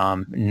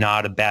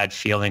not a bad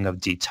feeling of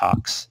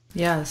detox.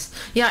 Yes.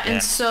 Yeah.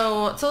 And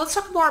so let's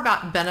talk more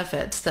about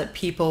benefits that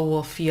people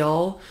will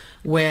feel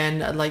when,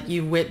 like,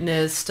 you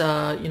witnessed,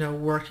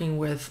 working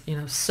with,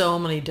 so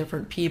many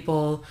different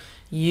people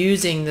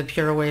using the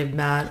PureWave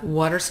mat.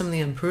 What are some of the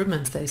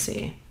improvements they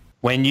see?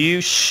 When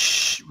you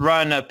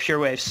run a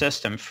PureWave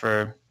system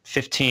for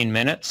 15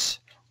 minutes,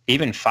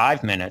 even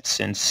 5 minutes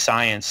in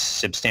science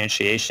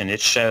substantiation, it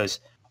shows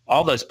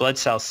all those blood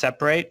cells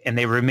separate, and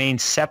they remain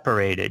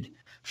separated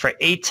for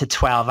 8 to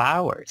 12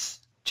 hours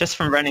just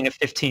from running a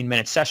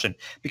 15-minute session,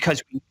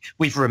 because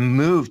we've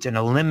removed and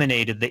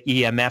eliminated the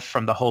EMF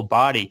from the whole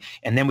body,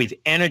 and then we've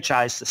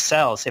energized the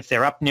cells. If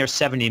they're up near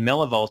 70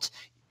 millivolts,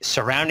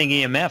 surrounding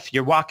EMF,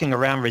 you're walking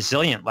around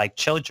resilient like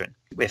children.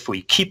 If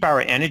we keep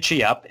our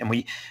energy up and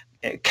we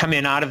come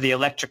in out of the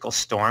electrical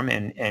storm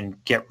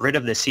and get rid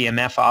of this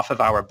EMF off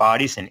of our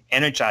bodies and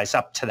energize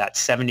up to that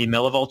 70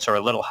 millivolts or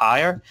a little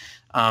higher,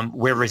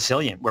 we're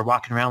resilient. We're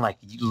walking around like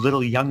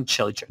little young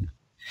children.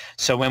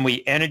 So when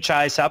we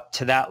energize up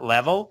to that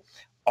level,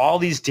 all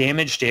these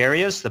damaged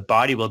areas, the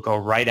body will go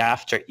right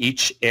after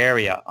each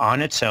area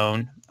on its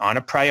own, on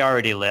a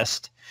priority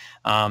list.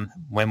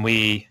 When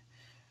we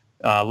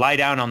lie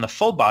down on the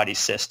full body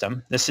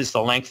system, this is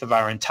the length of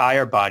our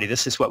entire body.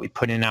 This is what we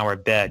put in our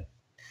bed.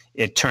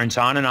 It turns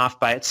on and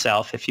off by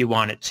itself if you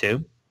want it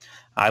to.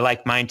 I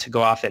like mine to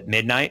go off at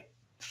midnight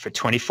for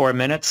 24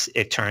 minutes.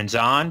 It turns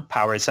on,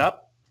 powers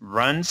up,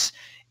 runs,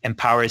 and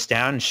powers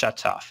down and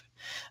shuts off.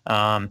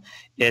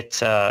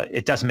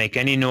 It doesn't make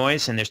any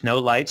noise, and there's no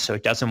light, so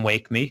it doesn't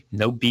wake me,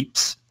 no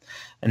beeps.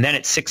 And then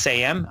at 6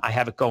 a.m., I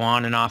have it go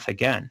on and off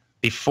again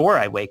before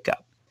I wake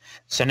up.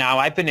 So now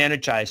I've been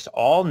energized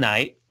all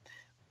night,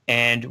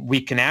 and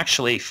we can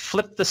actually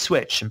flip the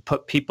switch and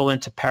put people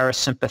into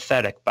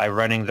parasympathetic by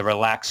running the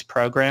relax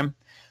program.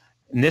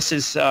 And this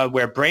is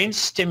where brain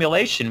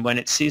stimulation, when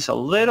it sees a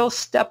little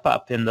step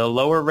up in the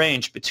lower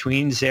range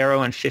between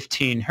 0 and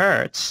 15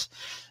 hertz,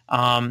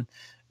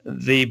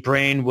 the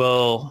brain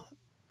will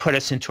put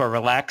us into a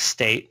relaxed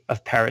state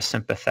of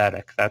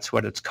parasympathetic. That's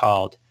what it's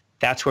called.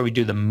 That's where we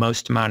do the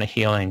most amount of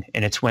healing,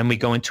 and it's when we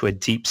go into a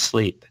deep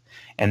sleep.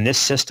 And this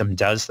system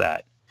does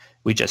that.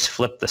 We just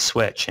flip the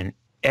switch, and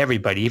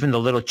everybody, even the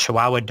little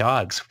Chihuahua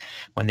dogs,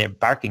 when they're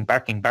barking,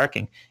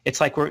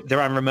 it's like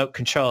they're on remote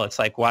control. It's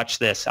like, watch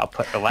this. I'll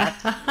put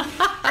relax. All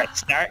right,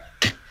 start.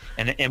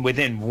 And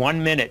within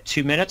 1 minute,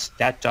 2 minutes,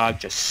 that dog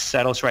just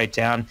settles right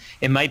down.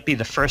 It might be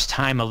the first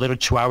time a little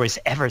Chihuahua has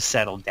ever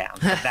settled down.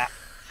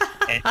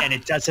 And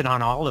it does it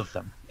on all of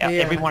them. Yeah.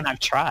 Everyone I've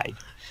tried.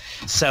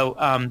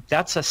 So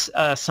that's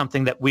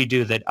something that we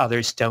do that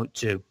others don't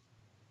do.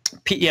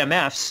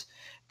 PEMFs,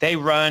 they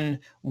run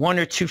 1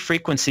 or 2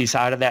 frequencies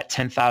out of that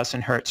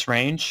 10,000 hertz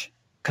range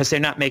because they're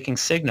not making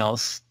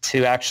signals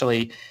to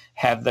actually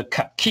have the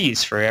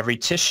keys for every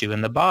tissue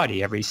in the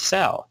body, every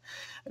cell.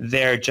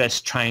 They're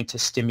just trying to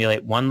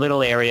stimulate one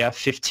little area,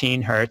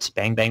 15 hertz,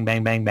 bang, bang,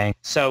 bang, bang, bang.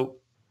 So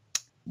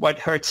what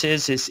hertz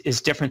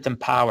is different than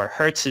power.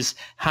 Hertz is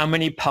how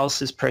many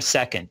pulses per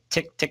second,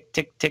 tick, tick,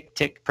 tick, tick,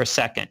 tick per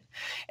second.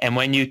 And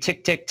when you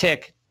tick, tick,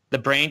 tick, the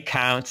brain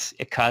counts.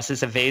 It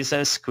causes a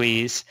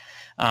vasosqueeze.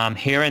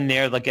 Here and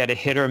there, they'll get a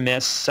hit or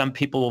miss. Some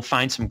people will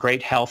find some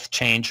great health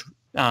change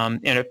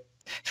in a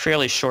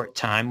fairly short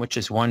time, which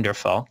is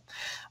wonderful.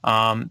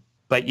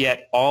 But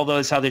yet all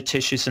those other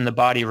tissues in the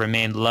body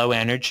remain low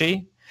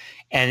energy,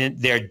 and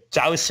they're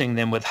dousing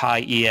them with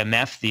high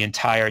EMF the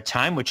entire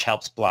time, which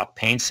helps block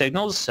pain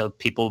signals. So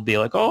people will be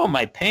like, oh,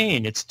 my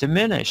pain, it's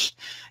diminished.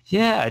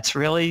 Yeah, it's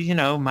really,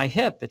 my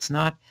hip. It's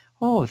not,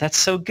 oh, that's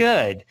so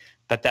good.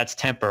 But that's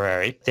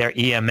temporary. Their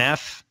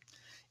EMF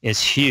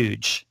is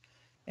huge.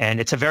 And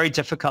it's a very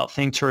difficult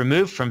thing to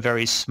remove from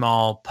very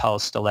small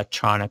pulsed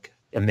electronic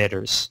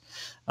emitters.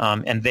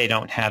 And they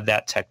don't have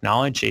that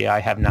technology. I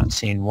have not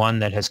seen one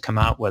that has come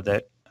out with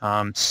it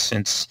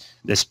since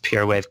this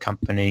PureWave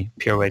company,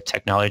 PureWave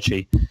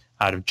technology,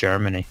 out of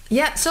Germany.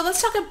 Yeah, so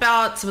let's talk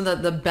about some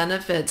of the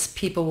benefits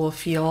people will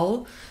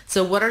feel.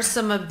 So what are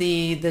some of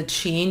the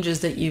changes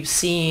that you've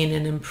seen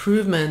and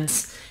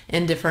improvements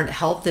in different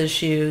health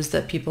issues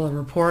that people have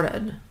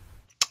reported?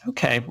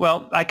 Okay,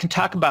 well, I can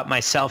talk about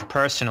myself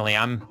personally.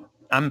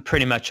 I'm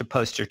pretty much a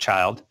poster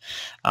child.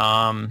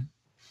 Um,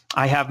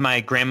 I have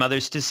my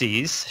grandmother's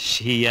disease.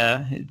 She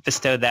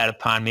bestowed that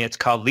upon me. It's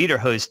called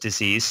Lederhosen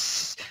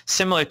disease,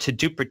 similar to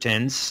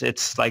Dupuytren's.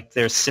 It's like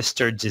their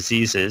sister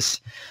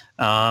diseases.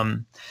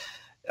 Um,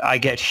 I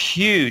get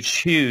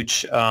huge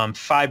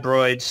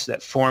fibroids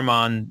that form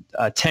on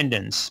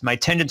tendons. My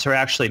tendons are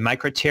actually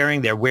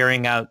microtearing. They're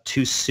wearing out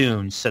too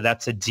soon. So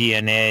that's a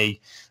DNA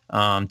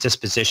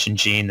disposition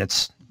gene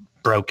that's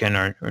broken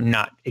or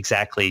not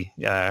exactly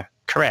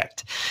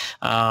correct.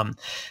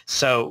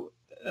 So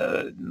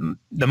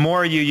the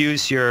more you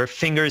use your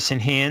fingers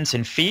and hands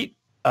and feet,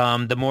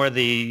 the more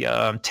the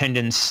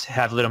tendons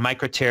have little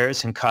micro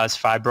tears and cause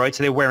fibroids.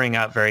 They're wearing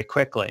out very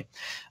quickly.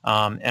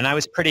 And I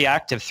was pretty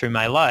active through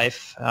my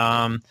life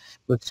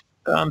with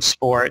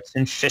sports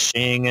and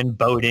fishing and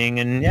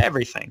boating and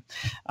everything.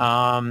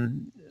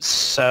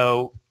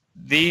 So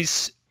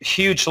these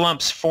huge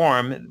lumps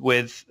form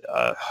with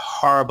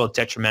horrible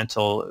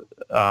detrimental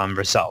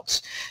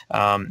results.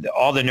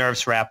 All the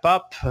nerves wrap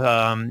up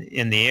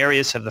in the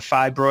areas of the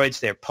fibroids.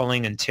 They're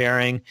pulling and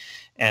tearing,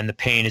 and the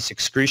pain is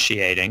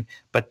excruciating.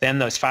 But then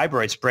those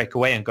fibroids break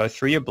away and go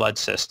through your blood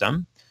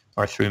system,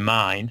 or through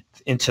mine,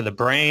 into the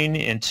brain,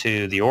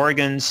 into the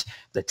organs,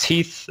 the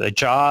teeth, the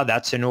jaw,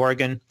 that's an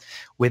organ.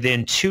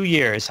 Within 2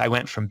 years, I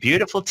went from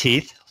beautiful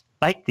teeth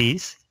like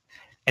these,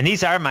 and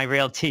these are my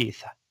real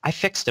teeth. I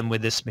fixed them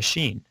with this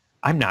machine.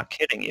 I'm not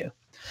kidding you.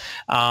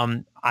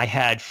 I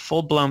had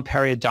full-blown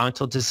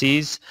periodontal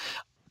disease,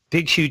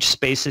 big, huge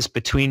spaces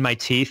between my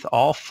teeth,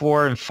 all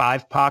 4 and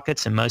 5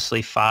 pockets, and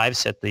mostly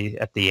 5s at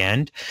the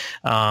end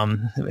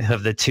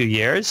of the 2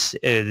 years.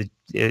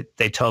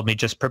 They told me,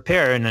 just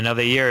prepare. In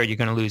another year, you're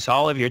going to lose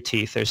all of your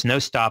teeth. There's no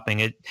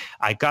stopping it.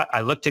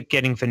 I looked at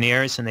getting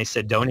veneers, and they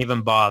said, don't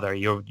even bother.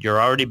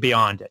 You're already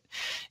beyond it.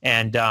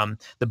 And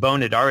the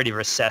bone had already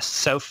recessed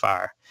so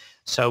far.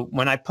 So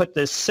when I put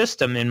this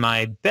system in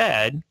my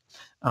bed,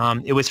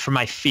 it was for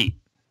my feet,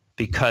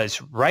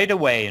 because right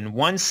away in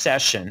one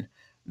session,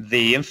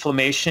 the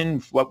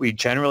inflammation, what we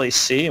generally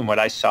see and what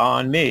I saw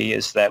on me,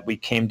 is that we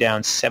came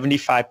down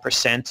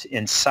 75%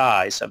 in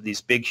size of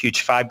these big,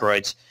 huge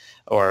fibroids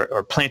or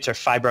plantar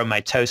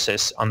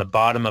fibromatosis on the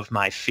bottom of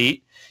my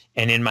feet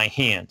and in my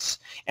hands.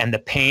 And the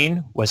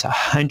pain was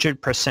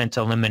 100%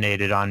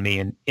 eliminated on me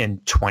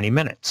in 20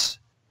 minutes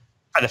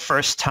for the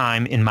first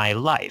time in my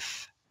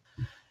life.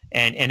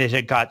 And it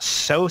had got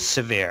so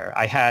severe.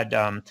 I had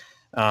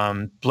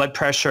blood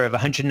pressure of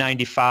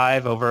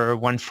 195 over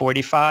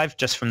 145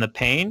 just from the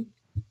pain.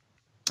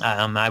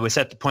 I was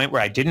at the point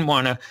where I didn't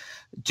want to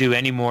do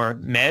any more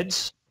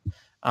meds.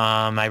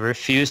 I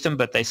refused them,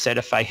 but they said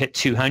if I hit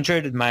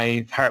 200,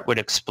 my heart would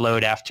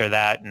explode after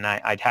that, and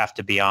I'd have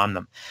to be on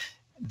them.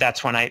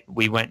 That's when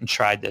we went and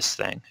tried this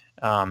thing.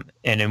 And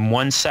in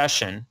one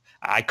session,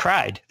 I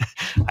cried.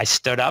 I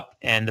stood up,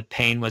 and the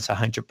pain was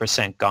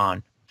 100%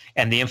 gone,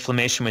 and the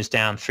inflammation was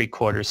down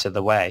 3/4 of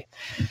the way.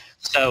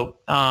 So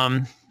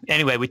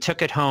anyway, we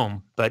took it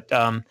home. But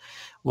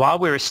while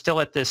we were still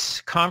at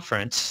this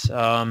conference,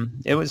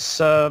 it was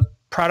a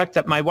product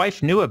that my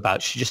wife knew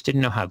about. She just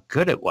didn't know how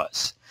good it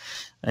was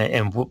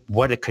and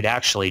what it could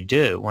actually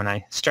do. When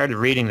I started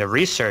reading the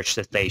research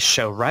that they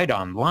show right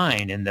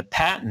online and the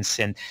patents,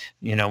 and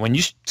when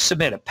you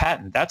submit a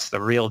patent, that's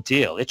the real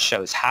deal. It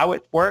shows how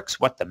it works,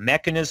 what the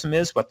mechanism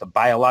is, what the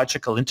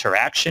biological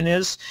interaction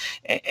is,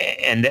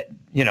 and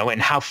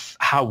and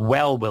how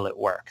well will it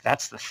work.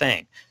 That's the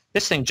thing.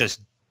 This thing just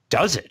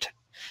does it.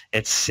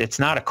 It's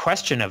not a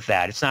question of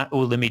that. It's not, oh,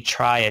 let me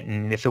try it,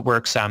 and if it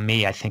works on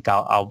me, I think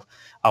I'll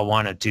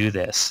want to do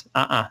this.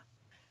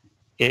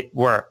 It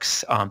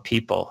works on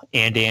people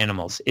and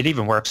animals. It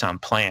even works on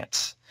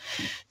plants.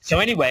 So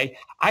anyway,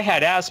 I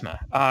had asthma.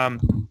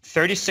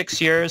 36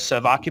 years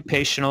of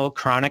occupational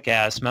chronic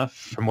asthma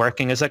from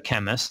working as a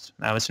chemist.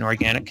 I was an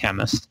organic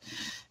chemist,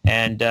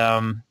 and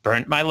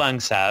burnt my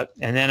lungs out.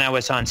 And then I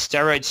was on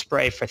steroid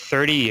spray for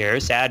 30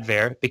 years,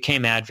 Advair,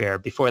 became Advair.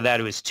 Before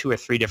that, it was 2 or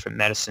 3 different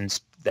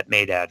medicines that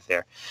made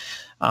Advair.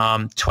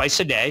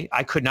 Twice a day,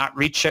 I could not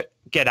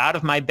get out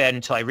of my bed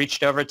until I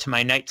reached over to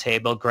my night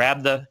table,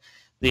 grabbed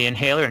the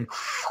inhaler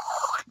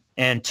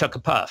and took a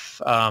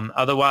puff.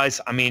 Otherwise,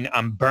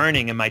 I'm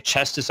burning and my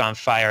chest is on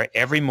fire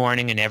every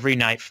morning and every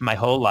night for my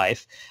whole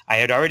life. I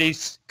had already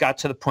got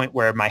to the point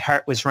where my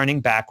heart was running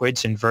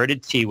backwards,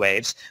 inverted T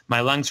waves. My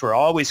lungs were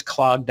always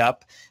clogged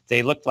up.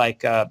 They looked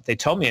like, they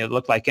told me it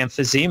looked like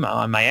emphysema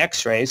on my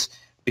x-rays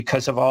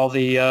because of all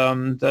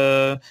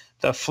the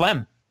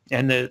phlegm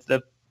and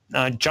the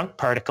junk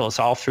particles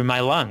all through my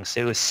lungs.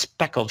 It was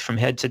speckled from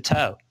head to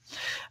toe.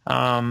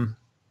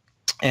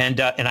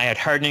 And I had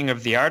hardening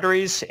of the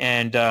arteries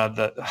and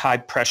the high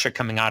pressure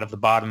coming out of the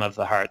bottom of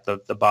the heart,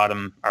 the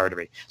bottom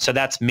artery. So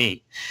that's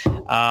me.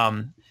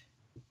 And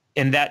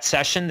in that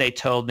session, they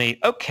told me,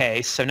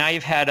 okay, so now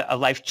you've had a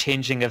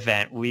life-changing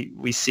event.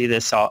 We see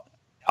this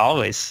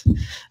always.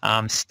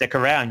 Stick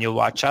around, you'll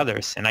watch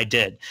others. And I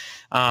did.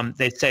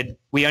 They said,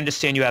 we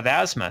understand you have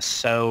asthma,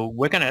 so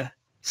we're going to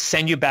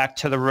send you back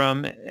to the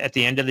room at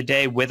the end of the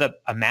day with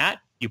a mat.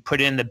 You put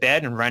it in the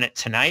bed and run it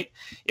tonight.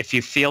 If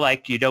you feel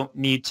like you don't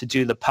need to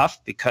do the puff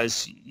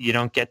because you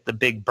don't get the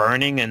big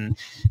burning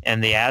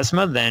and the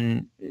asthma,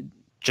 then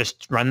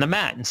just run the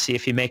mat and see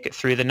if you make it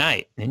through the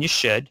night. And you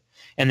should.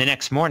 And the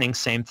next morning,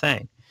 same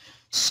thing.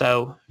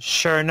 So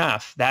sure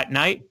enough, that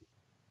night,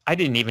 I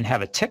didn't even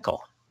have a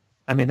tickle.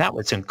 I mean, that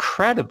was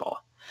incredible.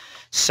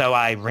 So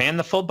I ran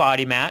the full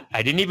body mat.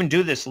 I didn't even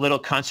do this little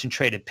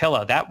concentrated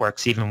pillow. That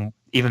works even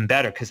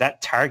better because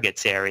that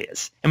targets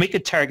areas. And we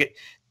could target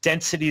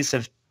densities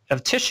of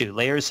tissue,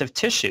 layers of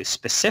tissue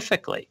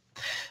specifically.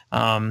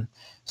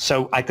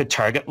 So I could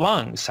target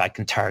lungs. I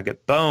can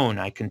target bone.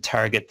 I can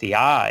target the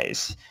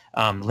eyes,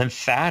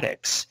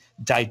 lymphatics,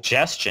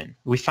 digestion.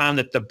 We found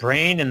that the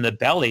brain and the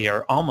belly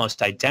are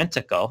almost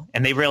identical,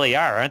 and they really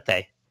are, aren't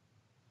they?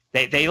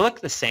 They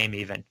look the same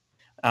even.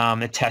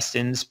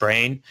 Intestines,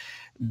 brain.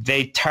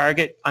 They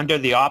target under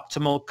the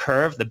optimal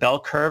curve, the bell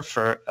curve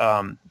for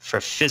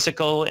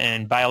physical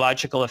and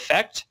biological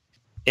effect.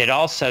 It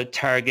also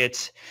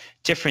targets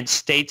different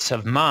states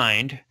of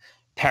mind,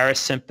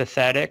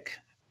 parasympathetic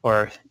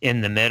or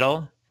in the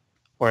middle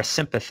or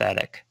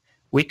sympathetic.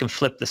 We can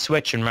flip the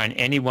switch and run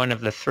any one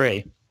of the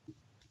three.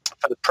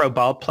 For the pro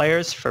ball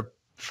players, for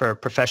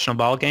professional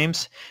ball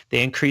games,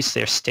 they increase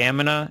their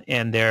stamina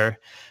and their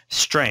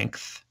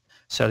strength,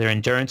 so their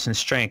endurance and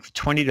strength,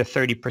 20 to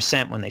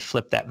 30% when they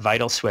flip that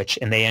vital switch,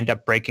 and they end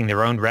up breaking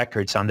their own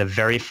records on the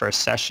very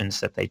first sessions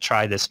that they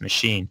try this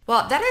machine.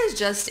 Well, that is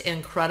just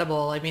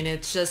incredible. I mean,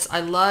 it's just, I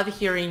love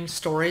hearing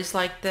stories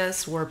like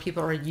this where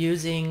people are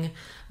using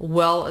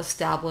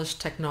well-established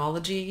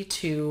technology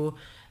to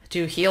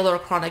heal their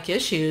chronic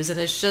issues, and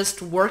it's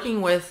just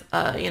working with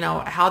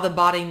how the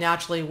body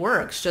naturally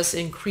works, just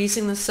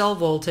increasing the cell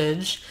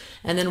voltage,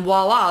 and then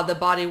voila, the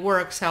body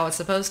works how it's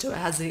supposed to. It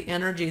has the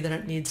energy that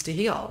it needs to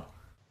heal.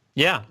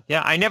 Yeah.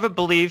 I never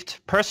believed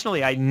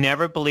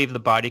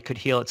the body could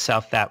heal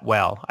itself that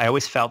well. I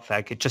always felt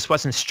like it just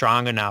wasn't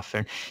strong enough,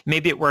 and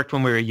maybe it worked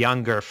when we were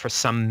younger for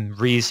some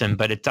reason,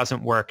 but it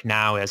doesn't work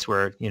now as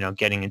we're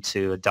getting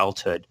into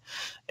adulthood.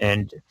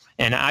 And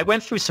I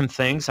went through some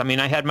things. I mean,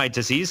 I had my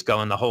disease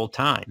going the whole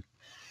time.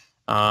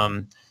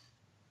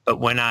 But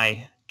when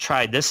I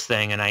tried this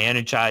thing and I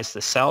energized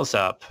the cells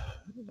up,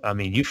 I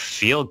mean, you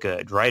feel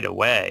good right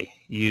away.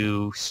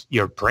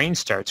 Your brain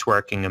starts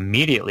working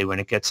immediately when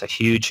it gets a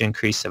huge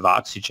increase of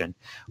oxygen.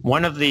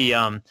 One of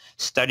the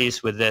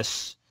studies with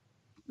this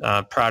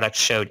product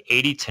showed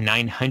 80 to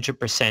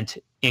 900%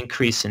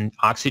 increase in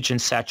oxygen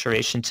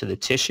saturation to the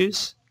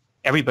tissues.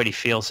 Everybody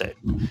feels it.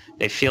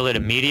 They feel it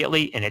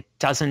immediately, and it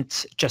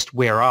doesn't just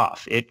wear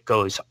off. It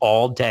goes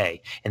all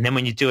day. And then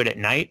when you do it at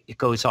night, it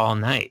goes all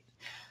night.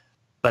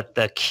 But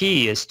the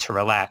key is to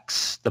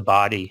relax the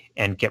body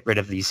and get rid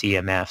of these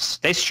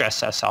EMFs. They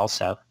stress us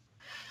also.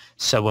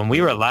 So when we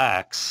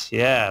relax,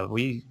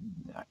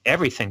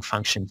 everything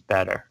functions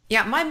better.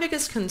 Yeah, my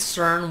biggest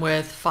concern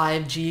with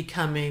 5G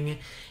coming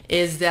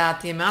is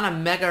that the amount of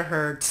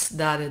megahertz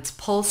that it's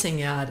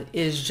pulsing at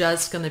is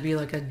just going to be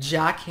like a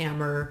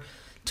jackhammer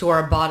to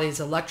our body's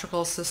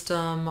electrical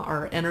system,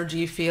 our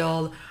energy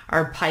field,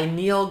 our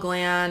pineal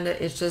gland.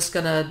 It's just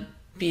going to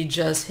be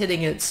just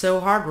hitting it so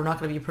hard. We're not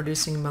going to be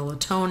producing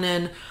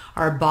melatonin.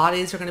 Our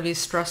bodies are going to be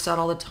stressed out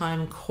all the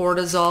time.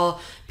 Cortisol.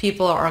 There's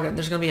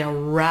going to be a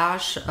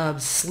rash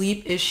of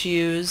sleep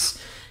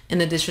issues in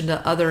addition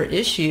to other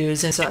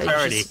issues. And so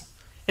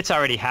it's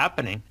already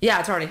happening. Yeah,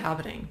 it's already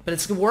happening, but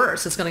it's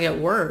worse. It's going to get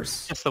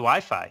worse. It's the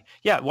Wi-Fi.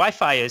 Yeah,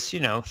 Wi-Fi is,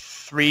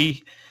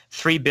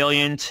 3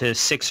 billion to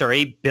 6 or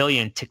 8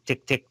 billion tick,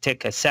 tick, tick,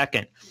 tick a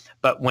second.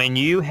 But when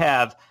you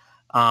have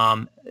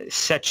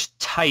such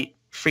tight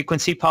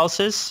frequency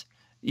pulses,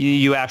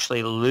 you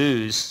actually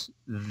lose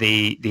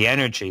the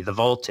energy, the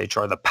voltage,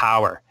 or the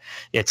power.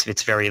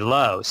 It's very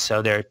low.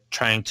 So they're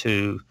trying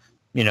to,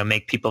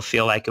 make people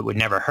feel like it would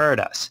never hurt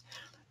us.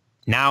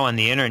 Now on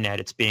the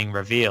internet, it's being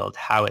revealed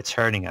how it's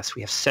hurting us.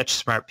 We have such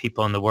smart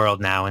people in the world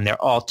now, and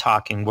they're all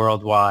talking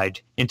worldwide,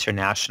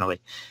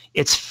 internationally.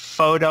 It's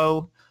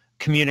photo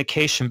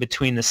communication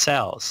between the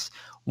cells.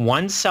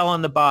 One cell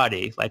in the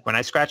body, like when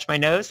I scratch my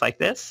nose like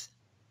this,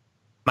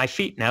 my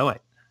feet know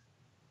it.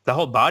 The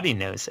whole body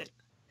knows it.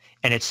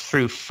 And it's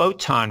through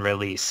photon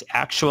release,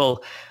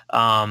 actual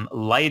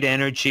light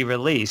energy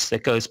release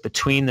that goes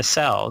between the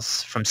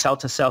cells from cell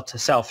to cell to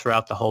cell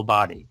throughout the whole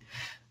body.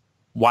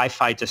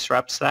 Wi-Fi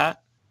disrupts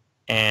that,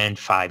 and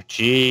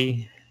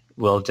 5G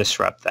will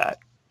disrupt that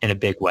in a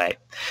big way.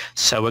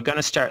 So we're going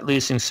to start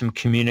losing some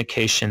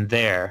communication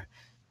there.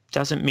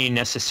 Doesn't mean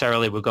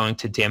necessarily we're going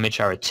to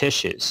damage our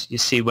tissues. You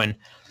see, when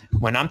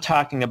I'm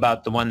talking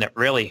about the one that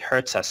really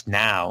hurts us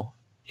now,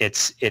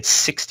 it's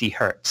 60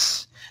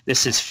 hertz.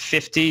 This is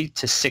 50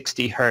 to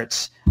 60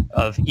 hertz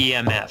of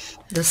EMF.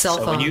 The cell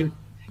phone.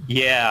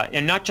 Yeah,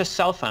 and not just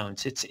cell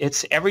phones.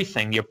 It's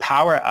everything. Your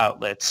power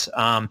outlets,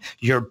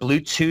 your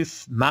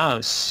Bluetooth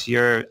mouse,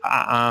 your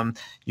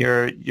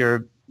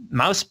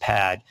mouse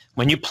pad.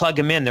 When you plug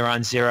them in, they're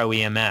on zero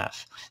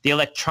EMF. The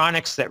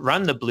electronics that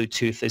run the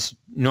Bluetooth is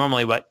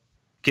normally what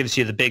gives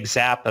you the big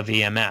zap of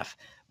EMF.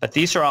 But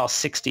these are all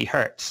 60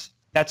 hertz.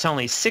 That's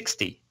only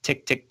 60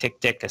 tick, tick, tick,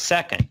 tick a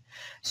second.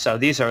 So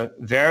these are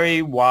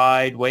very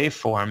wide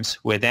waveforms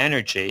with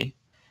energy,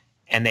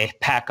 and they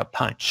pack a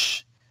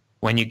punch.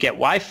 When you get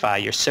Wi-Fi,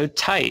 you're so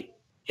tight,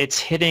 it's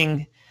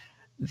hitting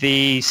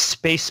the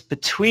space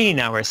between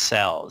our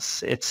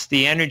cells. It's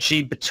the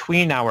energy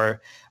between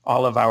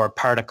all of our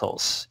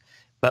particles.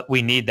 But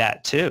we need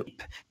that too.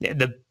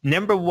 The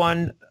number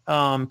one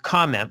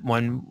comment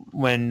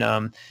when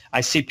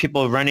I see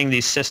people running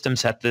these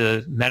systems at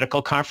the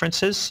medical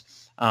conferences,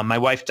 my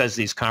wife does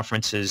these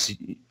conferences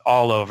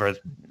all over,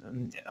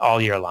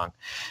 all year long.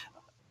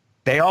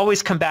 They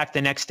always come back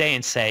the next day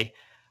and say,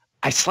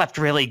 I slept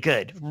really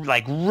good.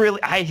 Like,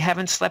 really, I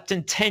haven't slept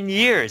in 10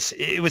 years.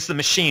 It was the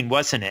machine,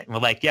 wasn't it? And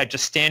we're like, yeah,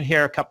 just stand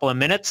here a couple of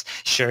minutes.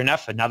 Sure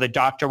enough, another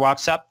doctor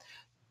walks up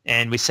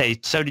and we say,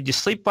 so did you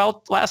sleep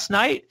well last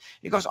night?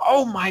 He goes,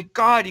 oh my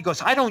God. He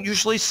goes, I don't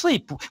usually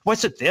sleep.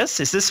 Was it this?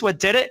 Is this what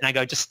did it? And I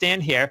go, just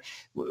stand here.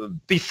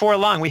 Before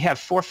long, we have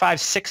 4, 5,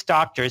 6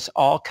 doctors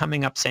all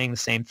coming up saying the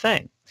same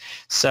thing.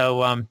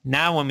 So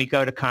now when we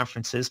go to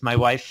conferences, my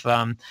wife,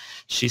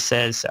 she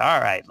says,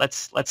 all right,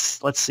 let's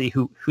see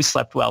who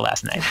slept well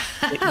last night.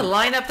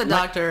 Line up the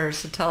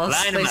doctors to tell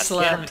us they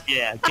slept.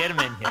 Get them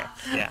in here.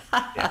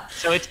 Yeah.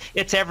 So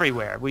it's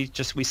everywhere. We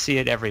see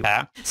it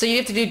everywhere. So you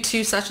have to do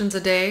 2 sessions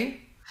a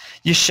day?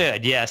 You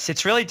should, yes.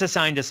 It's really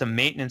designed as a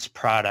maintenance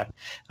product.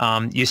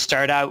 You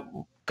start out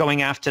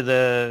going after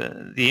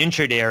the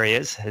injured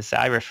areas, as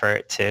I refer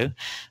it to,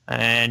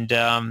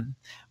 and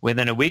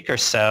within a week or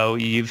so,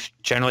 you've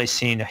generally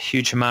seen a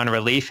huge amount of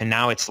relief, and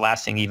now it's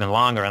lasting even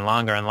longer and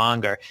longer and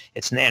longer.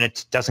 And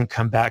it doesn't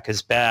come back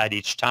as bad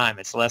each time.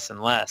 It's less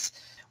and less.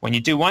 When you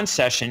do 1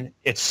 session,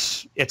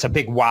 it's a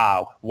big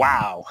wow.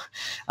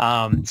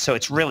 So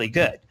it's really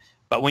good.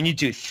 But when you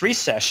do 3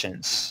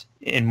 sessions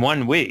in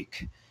 1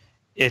 week,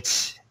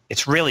 it's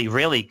really,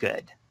 really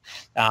good.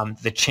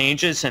 The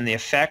changes and the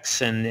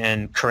effects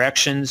and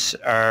corrections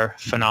are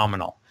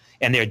phenomenal,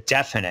 and they're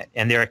definite,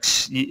 and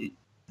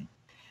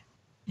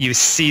you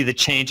see the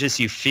changes,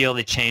 you feel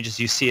the changes,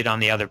 you see it on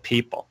the other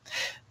people.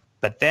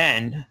 But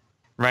then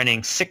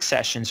running 6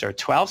 sessions or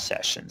 12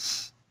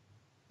 sessions,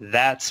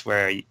 that's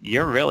where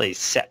you're really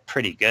set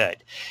pretty good.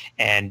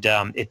 And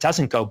it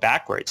doesn't go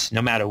backwards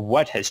no matter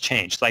what has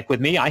changed. Like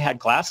with me, I had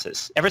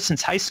glasses ever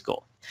since high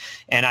school.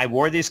 And I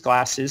wore these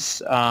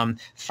glasses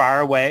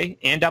far away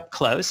and up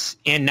close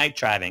and night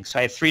driving. So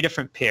I had 3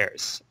 different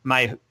pairs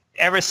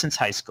ever since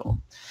high school.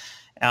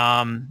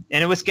 And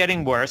it was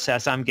getting worse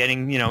as I'm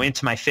getting,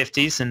 into my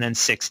 50s and then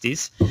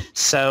 60s.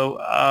 So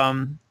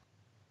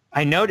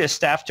I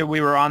noticed after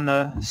we were on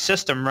the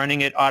system running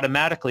it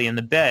automatically in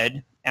the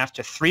bed,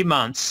 after 3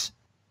 months,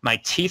 my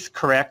teeth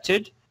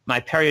corrected. My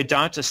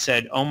periodontist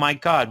said, oh my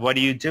God, what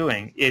are you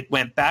doing? It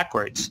went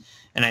backwards.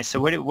 And I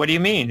said, what do you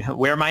mean?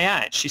 Where am I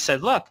at? She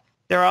said, look,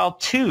 they're all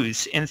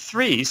 2s and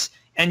 3s,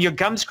 and your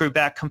gums grew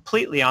back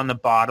completely on the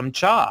bottom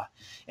jaw.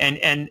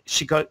 And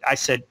she goes,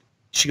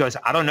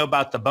 I don't know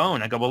about the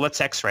bone. I go, well,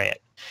 let's x-ray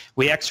it.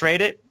 We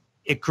x-rayed it.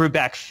 It grew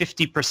back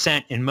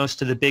 50% in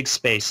most of the big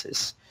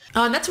spaces.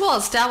 And that's well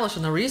established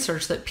in the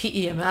research that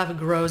PEMF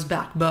grows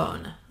back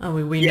bone.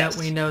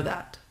 We know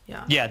that.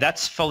 Yeah. Yeah,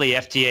 that's fully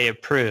FDA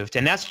approved.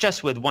 And that's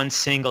just with 1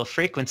 single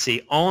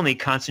frequency, only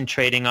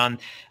concentrating on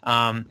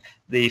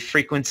the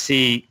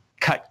frequency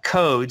cut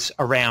codes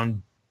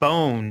around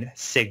bone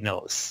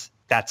signals.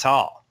 That's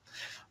all.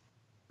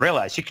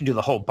 Realize you can do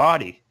the whole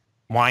body.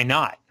 Why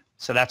not?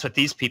 So that's what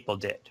these people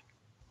did.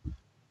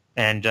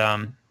 And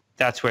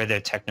that's where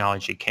their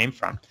technology came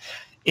from.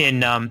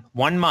 In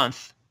 1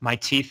 month, my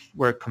teeth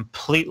were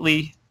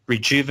completely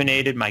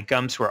rejuvenated. My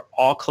gums were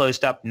all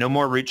closed up. No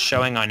more roots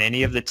showing on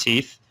any of the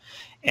teeth.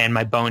 And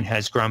my bone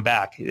has grown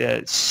back.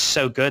 It's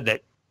so good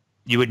that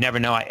you would never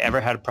know I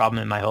ever had a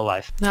problem in my whole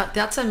life.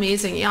 That's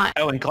amazing. Yeah.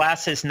 Oh, and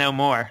glasses no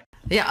more.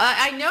 Yeah,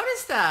 I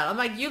noticed that. I'm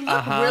like, you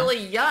look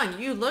really young.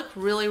 You look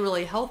really,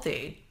 really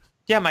healthy.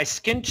 Yeah, my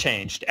skin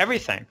changed.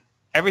 Everything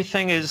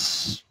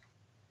is,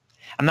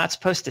 I'm not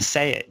supposed to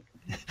say it,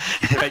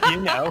 but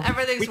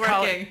everything's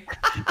working.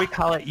 We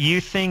call it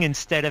youthing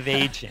instead of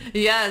aging.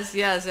 Yes,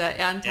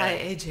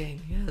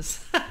 anti-aging,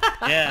 yes.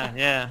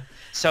 Yeah.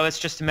 So it's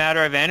just a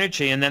matter of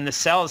energy. And then the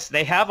cells,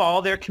 they have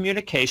all their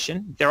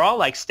communication. They're all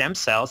like stem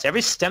cells.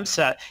 Every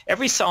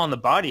cell in the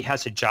body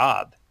has a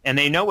job, and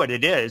they know what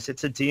it is.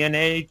 It's a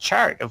DNA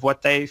chart of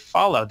what they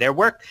follow, their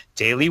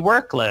daily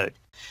workload.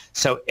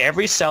 So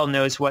every cell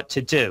knows what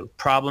to do.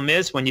 Problem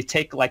is, when you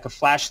take like a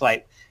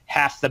flashlight,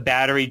 half the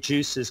battery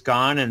juice is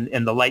gone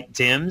and the light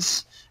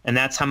dims, and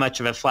that's how much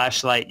of a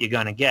flashlight you're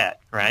going to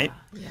get, right?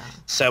 Yeah.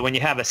 So when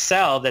you have a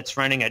cell that's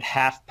running at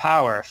half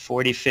power,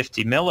 40,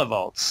 50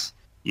 millivolts,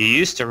 you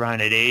used to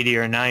run at 80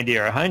 or 90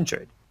 or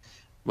 100.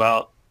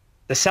 Well,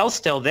 the cell's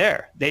still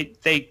there.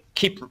 They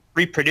keep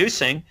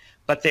reproducing,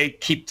 but they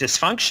keep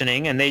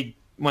dysfunctioning, and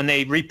when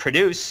they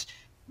reproduce,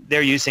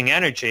 they're using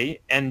energy,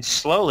 and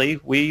slowly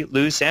we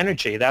lose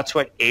energy. That's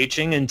what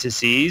aging and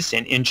disease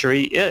and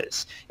injury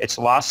is. It's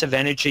loss of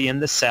energy in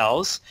the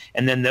cells,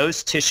 and then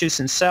those tissues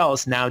and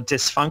cells now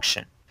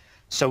dysfunction.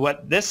 So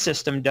what this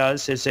system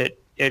does is it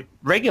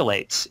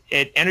regulates,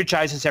 it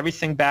energizes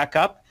everything back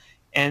up,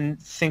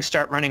 and things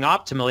start running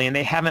optimally, and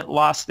they haven't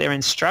lost their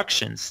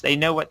instructions. They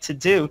know what to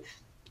do,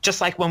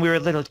 just like when we were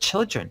little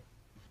children.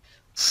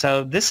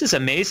 So this is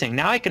amazing.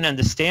 Now I can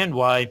understand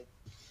why,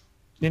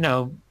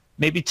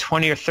 maybe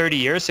 20 or 30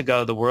 years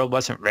ago, the world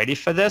wasn't ready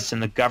for this,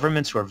 and the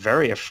governments were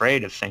very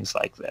afraid of things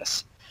like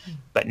this.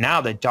 But now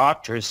the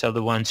doctors are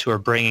the ones who are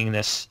bringing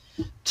this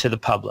to the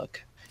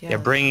public. Yeah. They're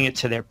bringing it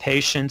to their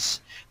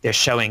patients. They're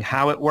showing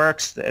how it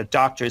works. The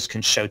doctors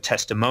can show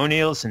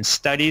testimonials and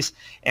studies.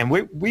 And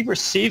we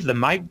receive them.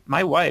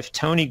 My wife,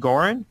 Tony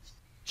Goren,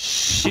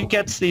 she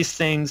gets these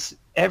things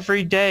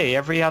every day,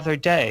 every other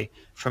day,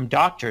 from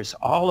doctors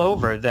all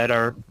over that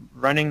are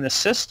running the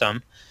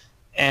system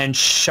and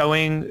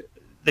showing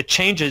the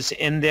changes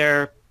in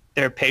their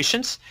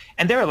patients,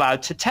 and they're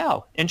allowed to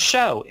tell and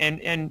show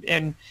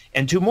and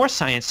do more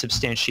science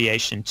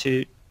substantiation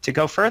to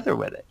go further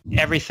with it.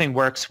 Everything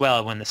works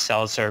well when the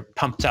cells are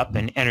pumped up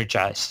and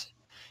energized.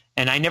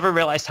 And I never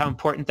realized how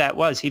important that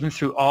was, even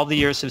through all the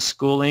years of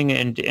schooling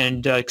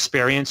and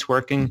experience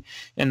working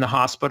in the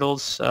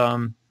hospitals.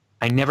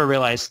 I never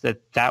realized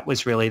that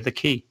was really the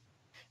key.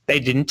 They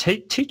didn't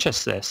teach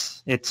us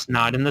this. It's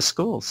not in the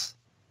schools.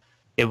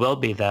 It will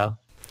be, though.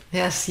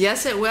 Yes,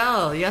 it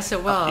will. Yes,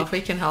 it will, if we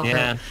can help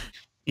it.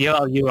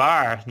 You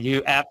are.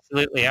 You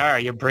absolutely are.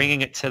 You're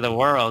bringing it to the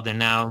world. And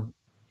now,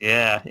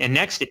 and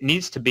next it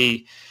needs to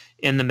be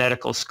in the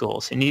medical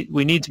schools. And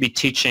we need to be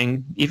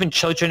teaching even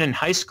children in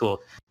high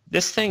school.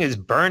 This thing is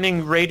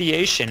burning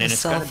radiation, and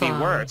it's going to be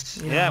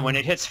worse. Yeah, when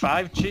it hits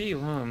 5G,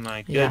 oh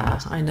my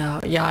goodness. Yeah, I know.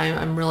 Yeah,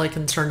 I'm really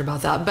concerned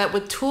about that. But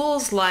with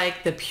tools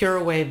like the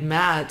PureWave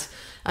mat,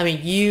 I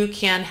mean, you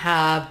can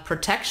have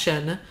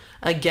protection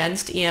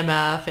against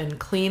EMF and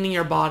cleaning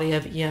your body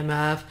of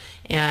EMF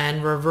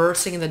and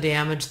reversing the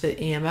damage that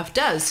EMF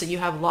does. So you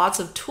have lots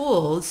of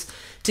tools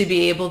to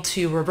be able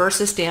to reverse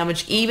this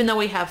damage, even though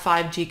we have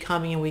 5G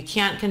coming and we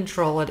can't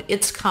control it.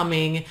 It's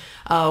coming.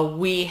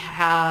 We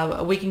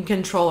can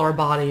control our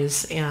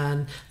bodies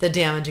and the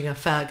damaging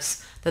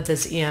effects that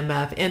this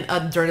EMF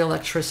and dirty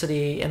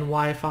electricity and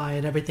Wi-Fi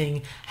and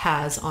everything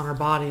has on our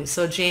bodies.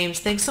 So James,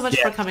 thanks so much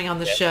for coming on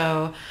the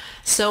show.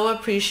 So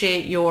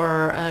appreciate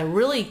your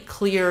really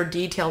clear,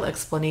 detailed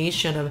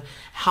explanation of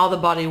how the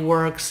body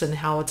works and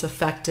how it's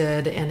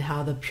affected and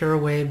how the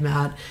PureWave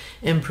mat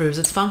improves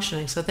its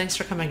functioning. So thanks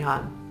for coming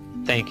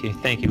on. Thank you,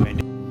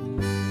 Wendy.